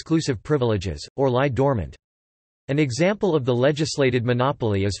with exclusive privileges, or lie dormant. An example of the legislated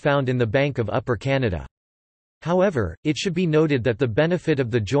monopoly is found in the Bank of Upper Canada. However, it should be noted that the benefit of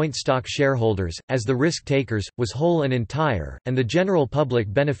the joint stock shareholders, as the risk-takers, was whole and entire, and the general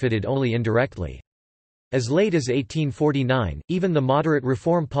public benefited only indirectly. As late as 1849, even the moderate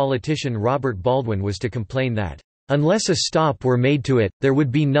reform politician Robert Baldwin was to complain that, "unless a stop were made to it, there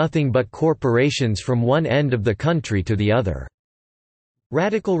would be nothing but corporations from one end of the country to the other."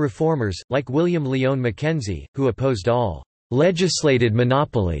 Radical reformers, like William Lyon Mackenzie, who opposed all legislated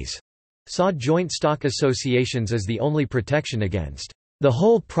monopolies, saw joint stock associations as the only protection against the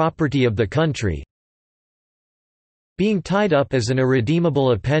whole property of the country being tied up as an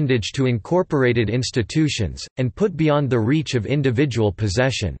irredeemable appendage to incorporated institutions, and put beyond the reach of individual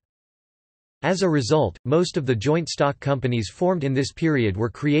possession. As a result, most of the joint stock companies formed in this period were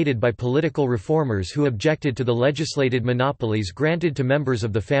created by political reformers who objected to the legislated monopolies granted to members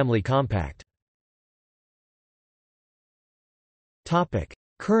of the family compact.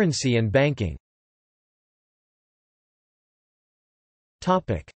 Currency and banking.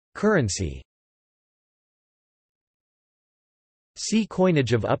 Currency. See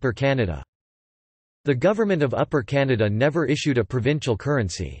Coinage of Upper Canada. The government of Upper Canada never issued a provincial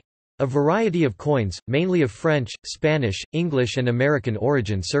currency. A variety of coins, mainly of French, Spanish, English and American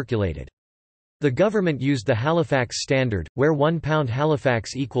origin circulated. The government used the Halifax Standard, where £1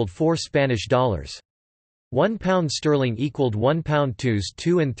 Halifax equaled 4 Spanish dollars. £1 sterling equaled £1 2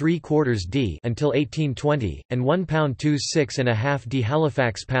 3/4 d until 1820, and £1 6.5 d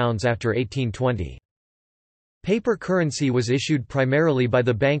Halifax pounds after 1820. Paper currency was issued primarily by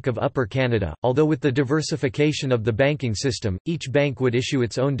the Bank of Upper Canada, although with the diversification of the banking system, each bank would issue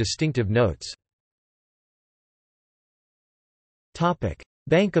its own distinctive notes.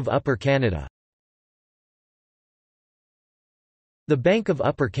 Bank of Upper Canada. The Bank of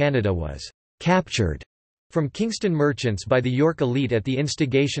Upper Canada was captured from Kingston merchants by the York elite at the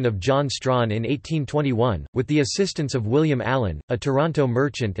instigation of John Strawn in 1821, with the assistance of William Allen, a Toronto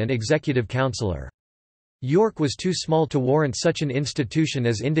merchant and executive councillor. York was too small to warrant such an institution,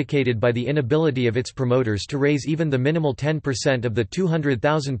 as indicated by the inability of its promoters to raise even the minimal 10% of the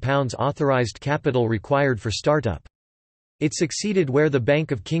 £200,000 authorised capital required for startup. It succeeded where the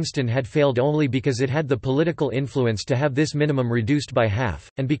Bank of Kingston had failed only because it had the political influence to have this minimum reduced by half,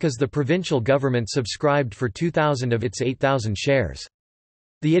 and because the provincial government subscribed for 2,000 of its 8,000 shares.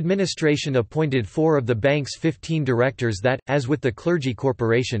 The administration appointed 4 of the bank's 15 directors that, as with the Clergy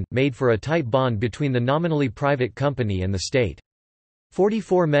Corporation, made for a tight bond between the nominally private company and the state.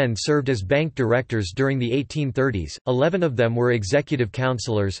 44 men served as bank directors during the 1830s, 11 of them were executive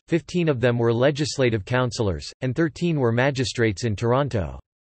councillors, 15 of them were legislative councillors, and 13 were magistrates in Toronto.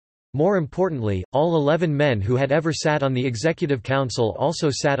 More importantly, all 11 men who had ever sat on the executive council also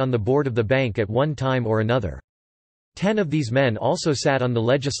sat on the board of the bank at one time or another. 10 of these men also sat on the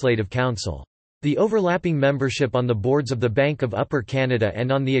Legislative Council. The overlapping membership on the boards of the Bank of Upper Canada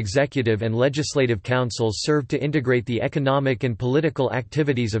and on the Executive and Legislative Councils served to integrate the economic and political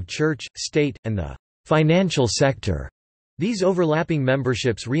activities of church, state, and the financial sector. These overlapping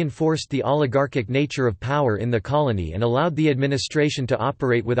memberships reinforced the oligarchic nature of power in the colony and allowed the administration to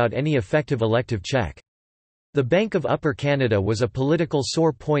operate without any effective elective check. The Bank of Upper Canada was a political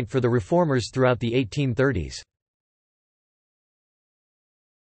sore point for the reformers throughout the 1830s.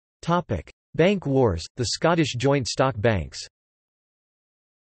 Bank wars, the Scottish joint stock banks.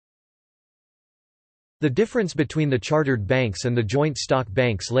 The difference between the chartered banks and the joint stock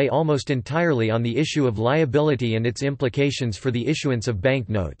banks lay almost entirely on the issue of liability and its implications for the issuance of bank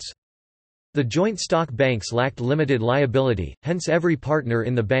notes. The joint stock banks lacked limited liability, hence every partner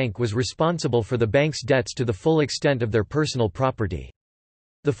in the bank was responsible for the bank's debts to the full extent of their personal property.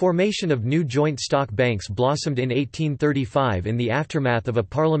 The formation of new joint stock banks blossomed in 1835 in the aftermath of a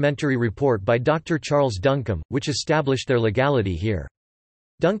parliamentary report by Dr. Charles Duncombe, which established their legality here.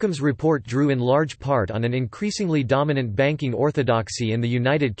 Duncombe's report drew in large part on an increasingly dominant banking orthodoxy in the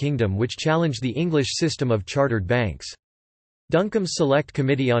United Kingdom which challenged the English system of chartered banks. Duncombe's Select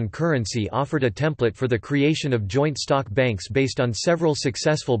Committee on Currency offered a template for the creation of joint stock banks based on several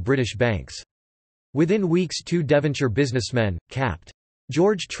successful British banks. Within weeks, two Devonshire businessmen, Capt.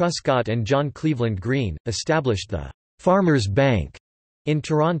 George Truscott and John Cleveland Green, established the Farmers' Bank in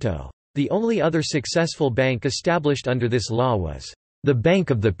Toronto. The only other successful bank established under this law was the Bank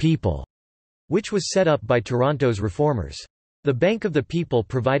of the People, which was set up by Toronto's reformers. The Bank of the People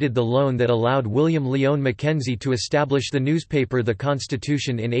provided the loan that allowed William Lyon Mackenzie to establish the newspaper The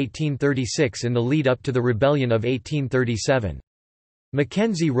Constitution in 1836 in the lead-up to the Rebellion of 1837.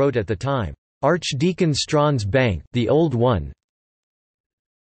 Mackenzie wrote at the time, "Archdeacon Strawn's Bank, the old one,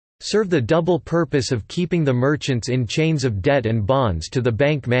 serve the double purpose of keeping the merchants in chains of debt and bonds to the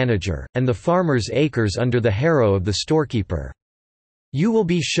bank manager, and the farmers' acres under the harrow of the storekeeper. You will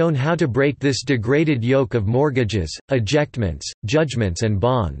be shown how to break this degraded yoke of mortgages, ejectments, judgments and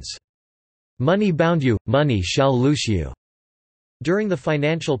bonds. Money bound you, money shall loose you." During the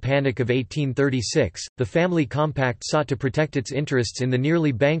financial panic of 1836, the Family Compact sought to protect its interests in the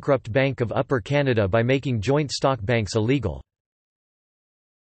nearly bankrupt Bank of Upper Canada by making joint stock banks illegal.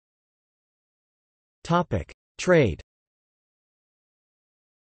 Trade.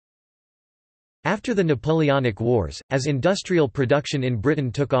 After the Napoleonic Wars, as industrial production in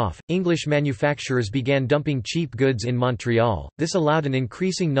Britain took off, English manufacturers began dumping cheap goods in Montreal. This allowed an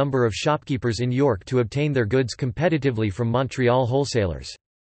increasing number of shopkeepers in York to obtain their goods competitively from Montreal wholesalers.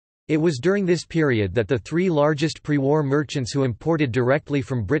 It was during this period that the three largest pre-war merchants who imported directly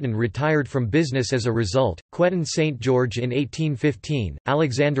from Britain retired from business as a result: Quentin St. George in 1815,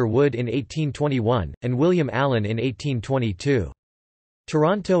 Alexander Wood in 1821, and William Allen in 1822.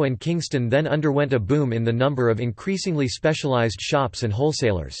 Toronto and Kingston then underwent a boom in the number of increasingly specialized shops and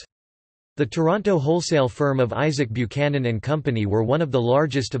wholesalers. The Toronto wholesale firm of Isaac Buchanan and Company were one of the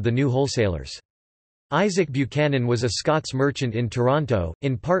largest of the new wholesalers. Isaac Buchanan was a Scots merchant in Toronto,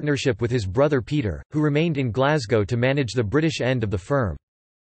 in partnership with his brother Peter, who remained in Glasgow to manage the British end of the firm.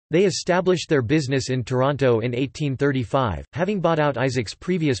 They established their business in Toronto in 1835, having bought out Isaac's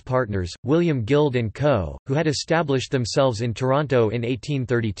previous partners, William Guild & Co., who had established themselves in Toronto in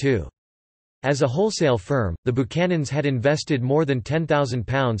 1832. As a wholesale firm, the Buchanans had invested more than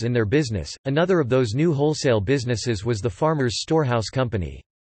 £10,000 in their business. Another of those new wholesale businesses was the Farmers' Storehouse Company.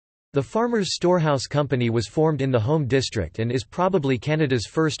 The Farmers' Storehouse Company was formed in the Home District and is probably Canada's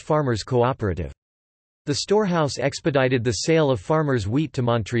first farmers' cooperative. The storehouse expedited the sale of farmers' wheat to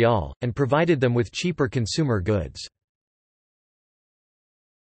Montreal, and provided them with cheaper consumer goods.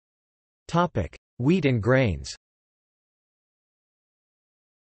 Wheat and grains.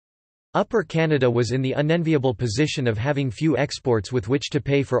 Upper Canada was in the unenviable position of having few exports with which to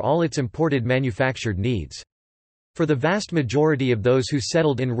pay for all its imported manufactured needs. For the vast majority of those who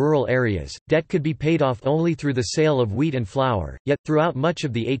settled in rural areas, debt could be paid off only through the sale of wheat and flour, yet, throughout much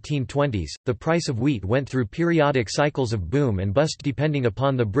of the 1820s, the price of wheat went through periodic cycles of boom and bust depending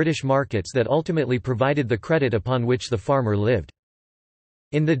upon the British markets that ultimately provided the credit upon which the farmer lived.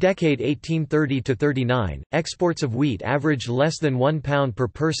 In the decade 1830–39, exports of wheat averaged less than £1 per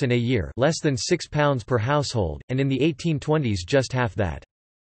person a year, less than £6 per household, and in the 1820s just half that.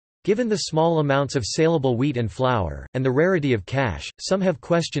 Given the small amounts of saleable wheat and flour, and the rarity of cash, some have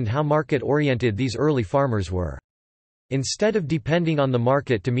questioned how market-oriented these early farmers were. Instead of depending on the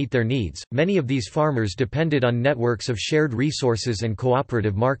market to meet their needs, many of these farmers depended on networks of shared resources and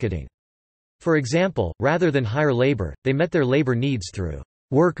cooperative marketing. For example, rather than hire labor, they met their labor needs through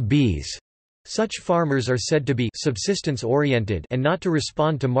work bees. Such farmers are said to be subsistence-oriented and not to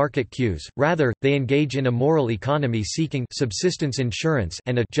respond to market cues, rather, they engage in a moral economy seeking subsistence insurance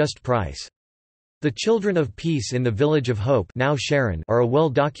and a just price. The Children of Peace in the Village of Hope, now Sharon, are a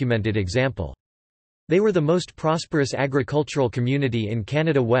well-documented example. They were the most prosperous agricultural community in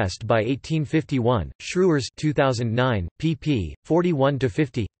Canada West by 1851. Schrewers 2009, pp.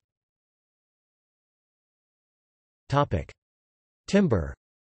 41–50. Timber.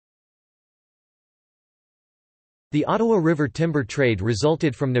 The Ottawa River timber trade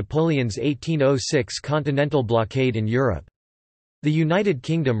resulted from Napoleon's 1806 continental blockade in Europe. The United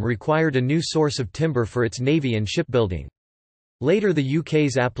Kingdom required a new source of timber for its navy and shipbuilding. Later, the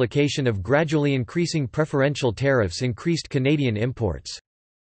UK's application of gradually increasing preferential tariffs increased Canadian imports.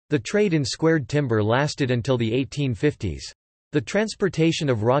 The trade in squared timber lasted until the 1850s. The transportation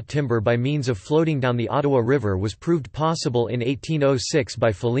of raw timber by means of floating down the Ottawa River was proved possible in 1806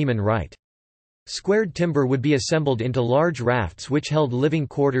 by Philemon Wright. Squared timber would be assembled into large rafts which held living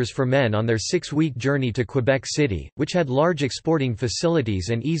quarters for men on their 6-week journey to Quebec City, which had large exporting facilities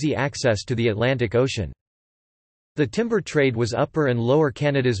and easy access to the Atlantic Ocean. The timber trade was Upper and Lower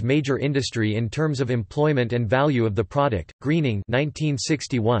Canada's major industry in terms of employment and value of the product. Greening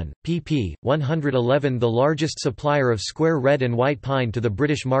 1961, pp. 111. The largest supplier of square red and white pine to the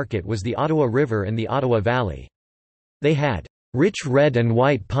British market was the Ottawa River and the Ottawa Valley. They had rich red and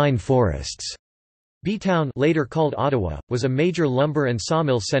white pine forests. B-Town, later called Ottawa, was a major lumber and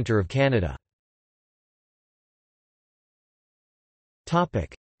sawmill centre of Canada.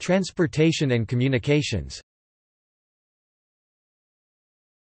 Topic: Transportation and communications.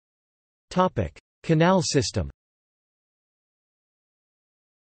 Canal system.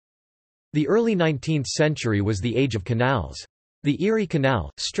 The early 19th century was the age of canals. The Erie Canal,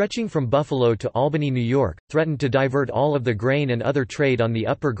 stretching from Buffalo to Albany, New York, threatened to divert all of the grain and other trade on the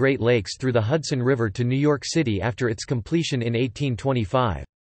upper Great Lakes through the Hudson River to New York City after its completion in 1825.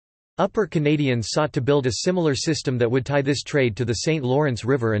 Upper Canadians sought to build a similar system that would tie this trade to the St. Lawrence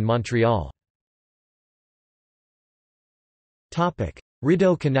River and Montreal.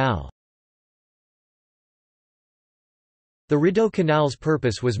 Rideau Canal. The Rideau Canal's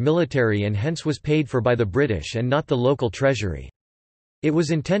purpose was military and hence was paid for by the British and not the local treasury. It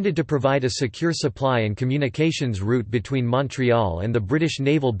was intended to provide a secure supply and communications route between Montreal and the British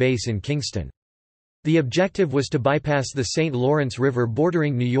naval base in Kingston. The objective was to bypass the St. Lawrence River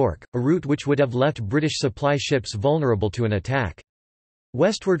bordering New York, a route which would have left British supply ships vulnerable to an attack.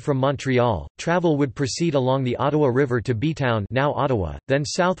 Westward from Montreal, travel would proceed along the Ottawa River to B-Town, now Ottawa, then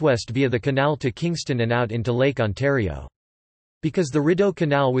southwest via the canal to Kingston and out into Lake Ontario. Because the Rideau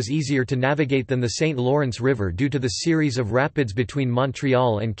Canal was easier to navigate than the St. Lawrence River due to the series of rapids between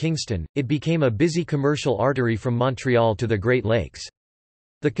Montreal and Kingston, it became a busy commercial artery from Montreal to the Great Lakes.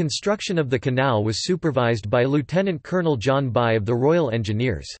 The construction of the canal was supervised by Lieutenant Colonel John By of the Royal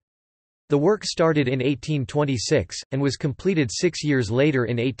Engineers. The work started in 1826, and was completed 6 years later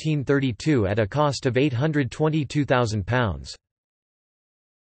in 1832 at a cost of £822,000.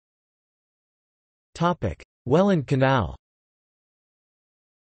 Welland Canal.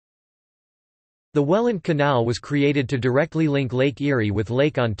 The Welland Canal was created to directly link Lake Erie with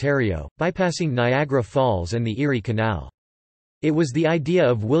Lake Ontario, bypassing Niagara Falls and the Erie Canal. It was the idea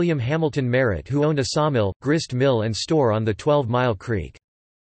of William Hamilton Merritt, who owned a sawmill, grist mill and store on the 12-Mile Creek.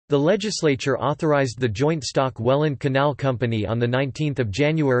 The legislature authorized the joint stock Welland Canal Company on 19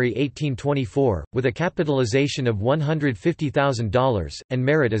 January 1824, with a capitalization of $150,000, and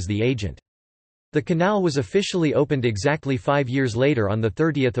Merritt as the agent. The canal was officially opened exactly 5 years later on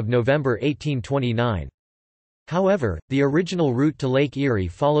 30 November 1829. However, the original route to Lake Erie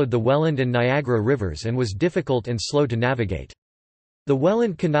followed the Welland and Niagara rivers and was difficult and slow to navigate. The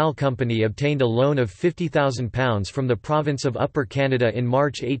Welland Canal Company obtained a loan of £50,000 from the province of Upper Canada in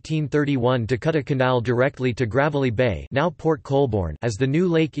March 1831 to cut a canal directly to Gravelly Bay, now Port Colborne, as the new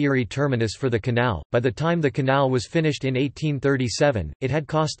Lake Erie terminus for the canal. By the time the canal was finished in 1837, it had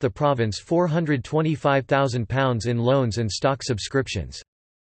cost the province £425,000 in loans and stock subscriptions.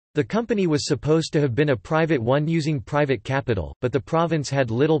 The company was supposed to have been a private one using private capital, but the province had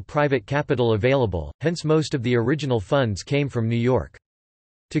little private capital available, hence most of the original funds came from New York.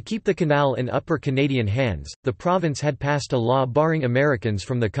 To keep the canal in Upper Canadian hands, the province had passed a law barring Americans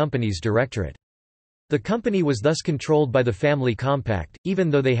from the company's directorate. The company was thus controlled by the family compact, even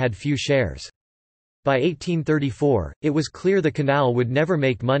though they had few shares. By 1834, it was clear the canal would never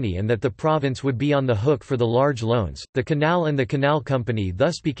make money and that the province would be on the hook for the large loans. The canal and the canal company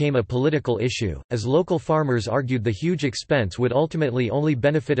thus became a political issue, as local farmers argued the huge expense would ultimately only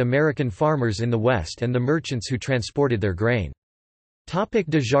benefit American farmers in the West and the merchants who transported their grain.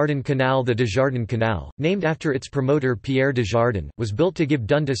 Desjardins Canal. The Desjardins Canal, named after its promoter Pierre Desjardins, was built to give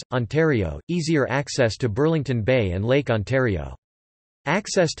Dundas, Ontario, easier access to Burlington Bay and Lake Ontario.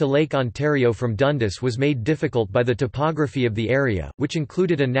 Access to Lake Ontario from Dundas was made difficult by the topography of the area, which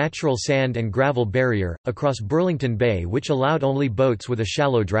included a natural sand and gravel barrier, across Burlington Bay which allowed only boats with a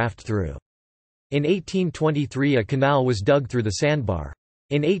shallow draft through. In 1823 a canal was dug through the sandbar.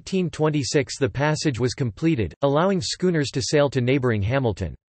 In 1826 the passage was completed, allowing schooners to sail to neighbouring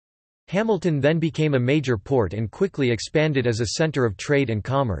Hamilton. Hamilton then became a major port and quickly expanded as a centre of trade and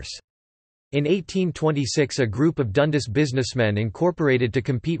commerce. In 1826 a group of Dundas businessmen incorporated to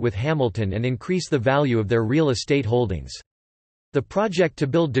compete with Hamilton and increase the value of their real estate holdings. The project to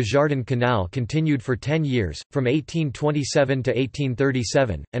build Desjardins Canal continued for 10 years, from 1827 to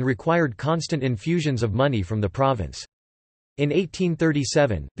 1837, and required constant infusions of money from the province. In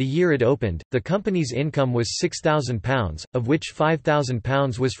 1837, the year it opened, the company's income was £6,000, of which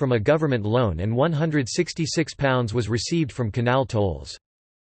 £5,000 was from a government loan and £166 was received from canal tolls.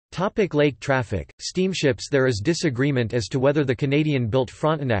 Lake traffic, steamships. There is disagreement as to whether the Canadian-built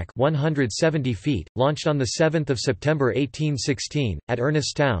Frontenac 170 feet, launched on 7 September 1816, at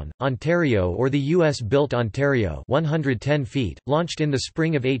Ernestown, Ontario, or the U.S.-built Ontario 110 feet, launched in the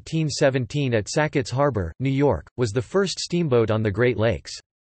spring of 1817 at Sackett's Harbor, New York, was the first steamboat on the Great Lakes.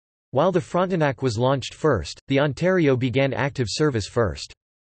 While the Frontenac was launched first, the Ontario began active service first.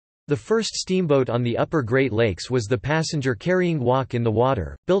 The first steamboat on the upper Great Lakes was the passenger-carrying Walk in the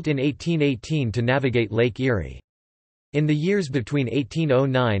Water, built in 1818 to navigate Lake Erie. In the years between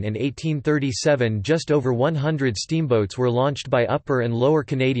 1809 and 1837, just over 100 steamboats were launched by Upper and Lower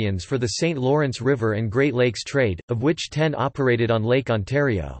Canadians for the St. Lawrence River and Great Lakes trade, of which 10 operated on Lake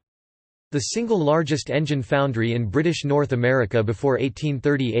Ontario. The single largest engine foundry in British North America before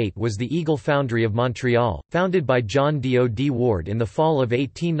 1838 was the Eagle Foundry of Montreal, founded by John D. Ward in the fall of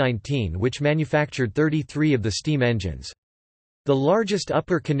 1819, which manufactured 33 of the steam engines. The largest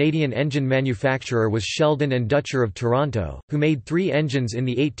Upper Canadian engine manufacturer was Sheldon and Dutcher of Toronto, who made 3 engines in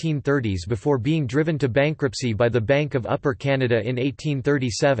the 1830s before being driven to bankruptcy by the Bank of Upper Canada in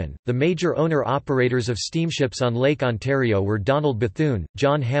 1837. The major owner-operators of steamships on Lake Ontario were Donald Bethune,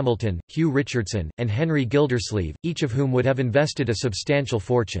 John Hamilton, Hugh Richardson, and Henry Gildersleeve, each of whom would have invested a substantial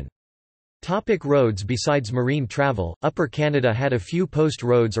fortune. Roads. Besides marine travel, Upper Canada had a few post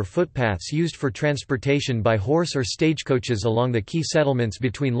roads or footpaths used for transportation by horse or stagecoaches along the key settlements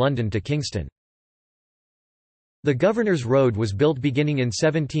between London to Kingston. The Governor's Road was built beginning in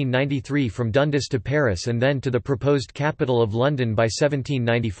 1793 from Dundas to Paris and then to the proposed capital of London by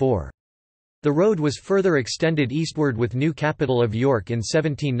 1794. The road was further extended eastward with new capital of York in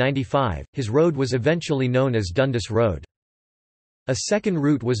 1795. His road was eventually known as Dundas Road. A second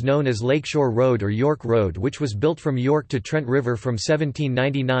route was known as Lakeshore Road or York Road, which was built from York to Trent River from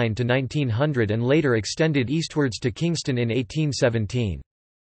 1799 to 1900 and later extended eastwards to Kingston in 1817.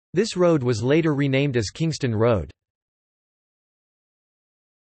 This road was later renamed as Kingston Road.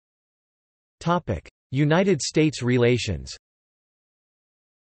 United States relations.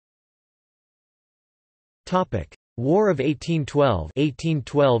 War of 1812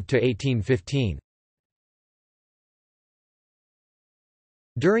 to 1815.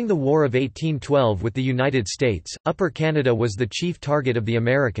 During the War of 1812 with the United States, Upper Canada was the chief target of the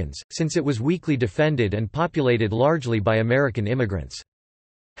Americans, since it was weakly defended and populated largely by American immigrants.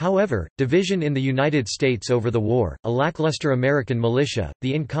 However, division in the United States over the war, a lackluster American militia,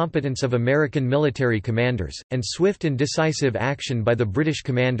 the incompetence of American military commanders, and swift and decisive action by the British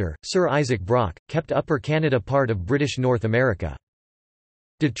commander, Sir Isaac Brock, kept Upper Canada part of British North America.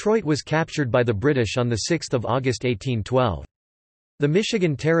 Detroit was captured by the British on 6 August 1812. The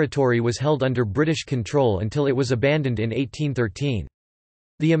Michigan Territory was held under British control until it was abandoned in 1813.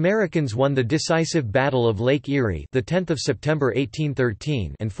 The Americans won the decisive Battle of Lake Erie, the 10th of September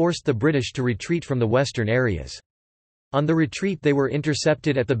 1813, and forced the British to retreat from the western areas. On the retreat they were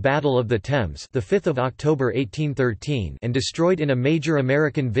intercepted at the Battle of the Thames, the 5th of October 1813, and destroyed in a major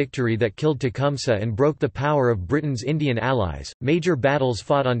American victory that killed Tecumseh and broke the power of Britain's Indian allies. Major battles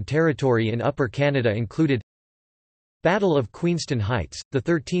fought on territory in Upper Canada included Battle of Queenston Heights, the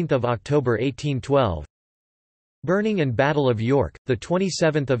 13th of October 1812. Burning and Battle of York, the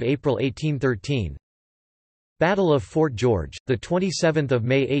 27th of April 1813. Battle of Fort George, the 27th of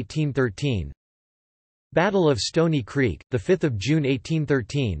May 1813. Battle of Stony Creek, the 5th of June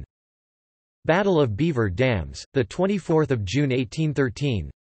 1813. Battle of Beaver Dams, the 24th of June 1813.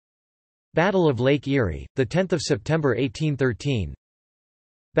 Battle of Lake Erie, the 10th of September 1813.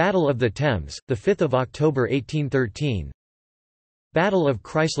 Battle of the Thames, the 5th of October 1813. Battle of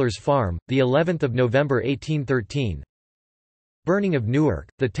Chrysler's Farm, the 11th of November 1813. Burning of Newark,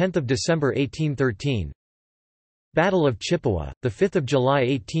 the 10th of December 1813. Battle of Chippewa, the 5th of July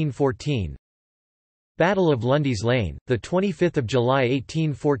 1814. Battle of Lundy's Lane, the 25th of July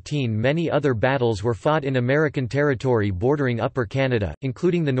 1814. Many other battles were fought in American territory bordering Upper Canada,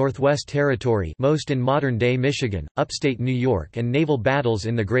 including the Northwest Territory, most in modern-day Michigan, upstate New York, and naval battles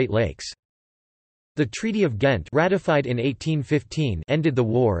in the Great Lakes. The Treaty of Ghent, ratified in 1815, ended the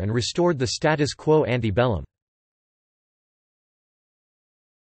war and restored the status quo ante bellum.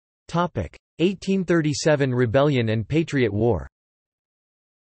 1837 Rebellion and Patriot War.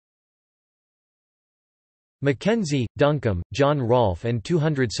 Mackenzie, Duncombe, John Rolfe and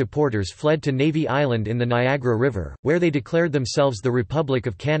 200 supporters fled to Navy Island in the Niagara River, where they declared themselves the Republic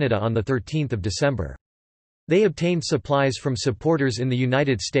of Canada on 13 December. They obtained supplies from supporters in the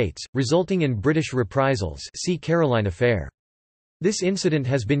United States, resulting in British reprisals, see Caroline Affair. This incident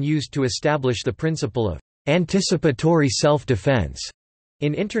has been used to establish the principle of anticipatory self-defense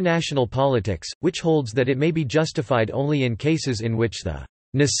in international politics, which holds that it may be justified only in cases in which the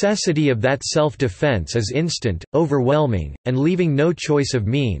necessity of that self-defense is instant, overwhelming, and leaving no choice of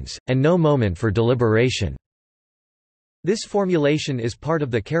means, and no moment for deliberation. This formulation is part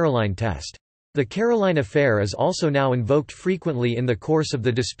of the Caroline test. The Caroline affair is also now invoked frequently in the course of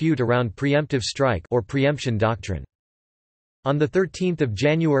the dispute around preemptive strike or preemption doctrine. On 13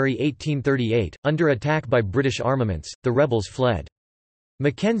 January 1838, under attack by British armaments, the rebels fled.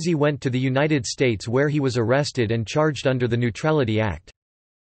 Mackenzie went to the United States where he was arrested and charged under the Neutrality Act.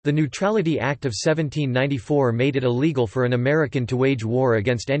 The Neutrality Act of 1794 made it illegal for an American to wage war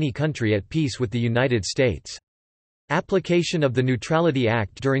against any country at peace with the United States. Application of the Neutrality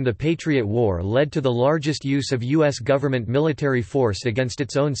Act during the Patriot War led to the largest use of U.S. government military force against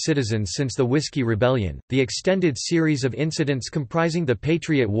its own citizens since the Whiskey Rebellion. The extended series of incidents comprising the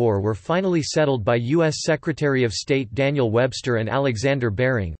Patriot War were finally settled by U.S. Secretary of State Daniel Webster and Alexander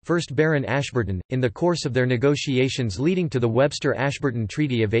Bering, 1st Baron Ashburton, in the course of their negotiations leading to the Webster-Ashburton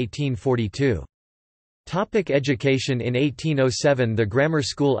Treaty of 1842. Education. In 1807 the Grammar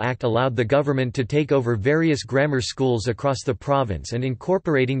School Act allowed the government to take over various grammar schools across the province and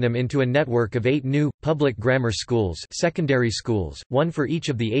incorporating them into a network of 8 new, public grammar schools, secondary schools, one for each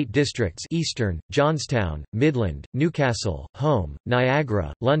of the 8 districts: Eastern, Johnstown, Midland, Newcastle, Home,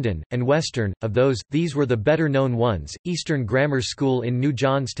 Niagara, London, and Western. Of those, these were the better known ones: Eastern Grammar School in New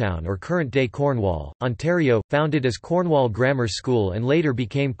Johnstown or current-day Cornwall, Ontario, founded as Cornwall Grammar School and later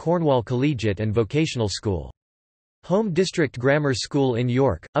became Cornwall Collegiate and Vocational School. Home District Grammar School in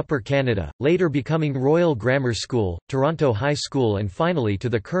York, Upper Canada, later becoming Royal Grammar School, Toronto High School and finally to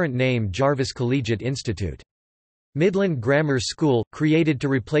the current name Jarvis Collegiate Institute. Midland Grammar School, created to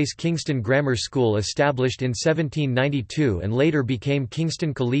replace Kingston Grammar School, established in 1792 and later became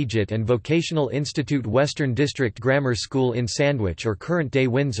Kingston Collegiate and Vocational Institute. Western District Grammar School in Sandwich or current-day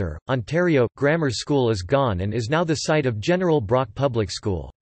Windsor, Ontario, Grammar School is gone and is now the site of General Brock Public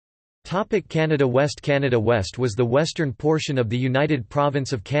School. Canada West. Canada West was the western portion of the United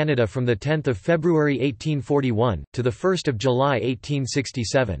Province of Canada from 10 February 1841, to 1 July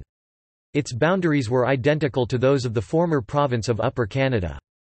 1867. Its boundaries were identical to those of the former province of Upper Canada.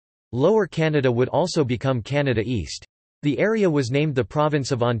 Lower Canada would also become Canada East. The area was named the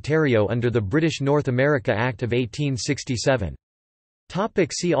Province of Ontario under the British North America Act of 1867.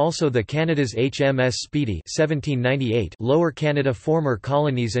 See also: the Canada's HMS Speedy 1798, Lower Canada, former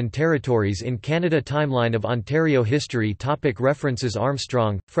colonies and territories in Canada, Timeline of Ontario history. References: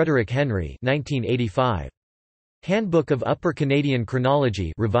 Armstrong, Frederick Henry 1985. Handbook of Upper Canadian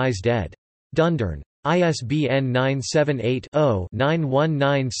Chronology, Revised ed. Dundurn. ISBN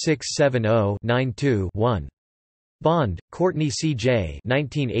 978-0-919670-92-1. Bond, Courtney C. J.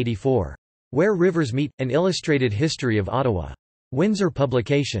 1984. Where Rivers Meet: An Illustrated History of Ottawa. Windsor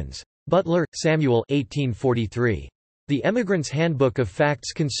Publications. Butler, Samuel 1843. The Emigrant's Handbook of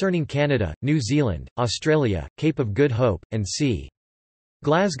Facts Concerning Canada, New Zealand, Australia, Cape of Good Hope, and C.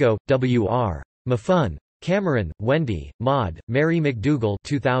 Glasgow, W.R. Maffun. Cameron, Wendy, Maud, Mary McDougall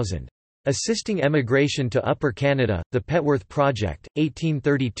 2000. Assisting Emigration to Upper Canada, The Petworth Project,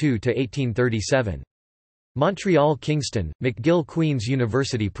 1832–1837. Montreal Kingston, McGill Queen's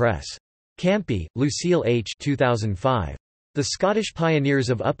University Press. Campy, Lucille H. 2005. The Scottish Pioneers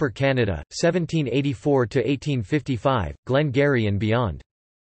of Upper Canada, 1784–1855, Glengarry and Beyond.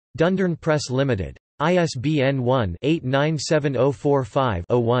 Dundurn Press Limited. ISBN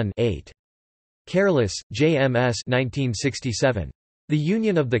 1-897045-01-8. Careless, J.M.S. 1967. The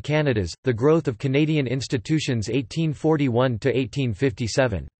Union of the Canadas, The Growth of Canadian Institutions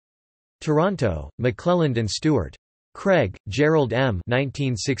 1841–1857. Toronto, McClelland and Stewart. Craig, Gerald M.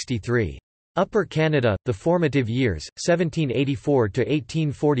 1963. Upper Canada, The Formative Years,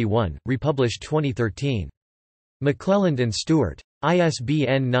 1784–1841, republished 2013. McClelland and Stewart.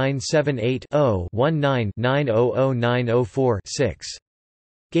 ISBN 978-0-19-900904-6.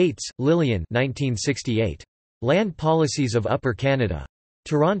 Gates, Lillian 1968. Land Policies of Upper Canada.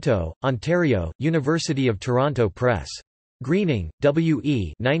 Toronto, Ontario, University of Toronto Press. Greening, W.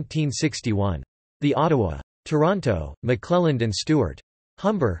 E. 1961. The Ottawa. Toronto, McClelland and Stewart.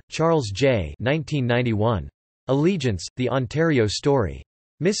 Humber, Charles J. 1991. Allegiance, The Ontario Story.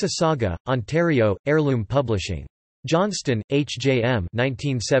 Mississauga, Ontario, Heirloom Publishing. Johnston, H. J. M.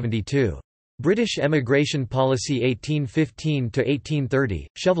 1972. British Emigration Policy 1815–1830,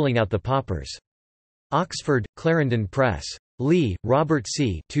 Shoveling Out the Paupers. Oxford, Clarendon Press. Lee, Robert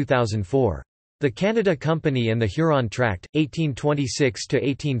C. 2004. The Canada Company and the Huron Tract,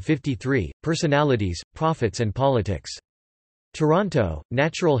 1826–1853, Personalities, Profits and Politics. Toronto,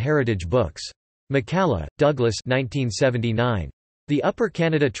 Natural Heritage Books. McCalla, Douglas 1979. The Upper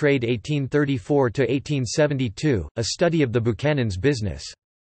Canada Trade 1834–1872, A Study of the Buchanan's Business.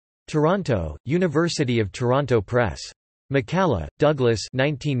 Toronto, University of Toronto Press. McCalla, Douglas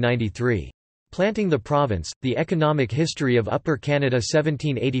 1993. Planting the Province, The Economic History of Upper Canada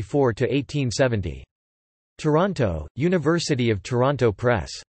 1784–1870. Toronto, University of Toronto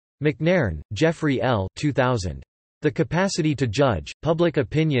Press. McNairn, Jeffrey L. 2000. The Capacity to Judge, Public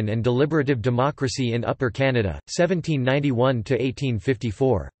Opinion and Deliberative Democracy in Upper Canada,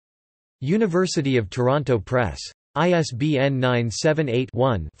 1791–1854. University of Toronto Press. ISBN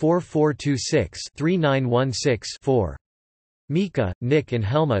 978-1-4426-3916-4. Mika, Nick and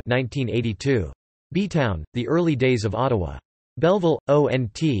Helma 1982. B-Town, The Early Days of Ottawa. Belleville,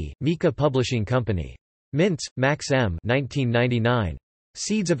 O&T, Mika Publishing Company. Mintz, Max M. 1999.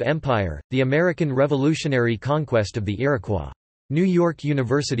 Seeds of Empire, The American Revolutionary Conquest of the Iroquois. New York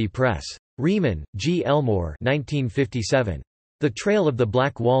University Press. Riemann, G. Elmore 1957. The Trail of the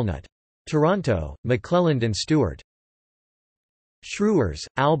Black Walnut. Toronto, McClelland and Stewart. Schruers,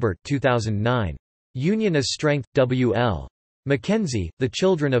 Albert 2009. Union as Strength, W. L. Mackenzie, The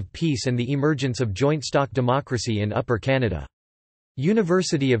Children of Peace and the Emergence of Joint Stock Democracy in Upper Canada.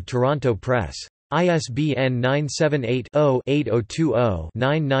 University of Toronto Press. ISBN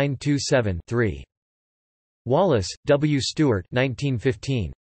 978-0-8020-9927-3. Wallace, W. Stewart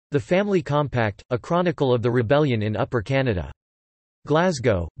 1915. The Family Compact, A Chronicle of the Rebellion in Upper Canada.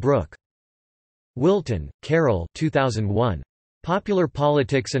 Glasgow, Brook. Wilton, Carol 2001. Popular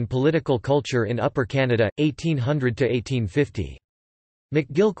Politics and Political Culture in Upper Canada, 1800–1850.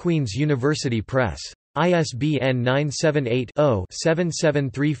 McGill Queen's University Press. ISBN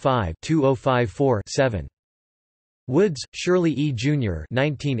 978-0-7735-2054-7. Woods, Shirley E. Jr.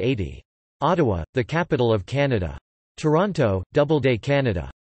 1980. Ottawa, the Capital of Canada. Toronto, Doubleday Canada.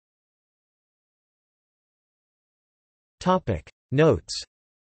 Notes.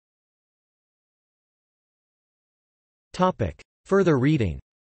 Further reading.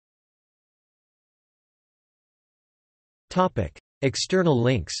 External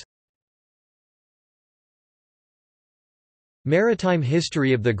links. Maritime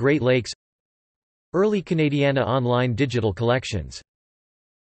History of the Great Lakes. Early Canadiana online digital collections.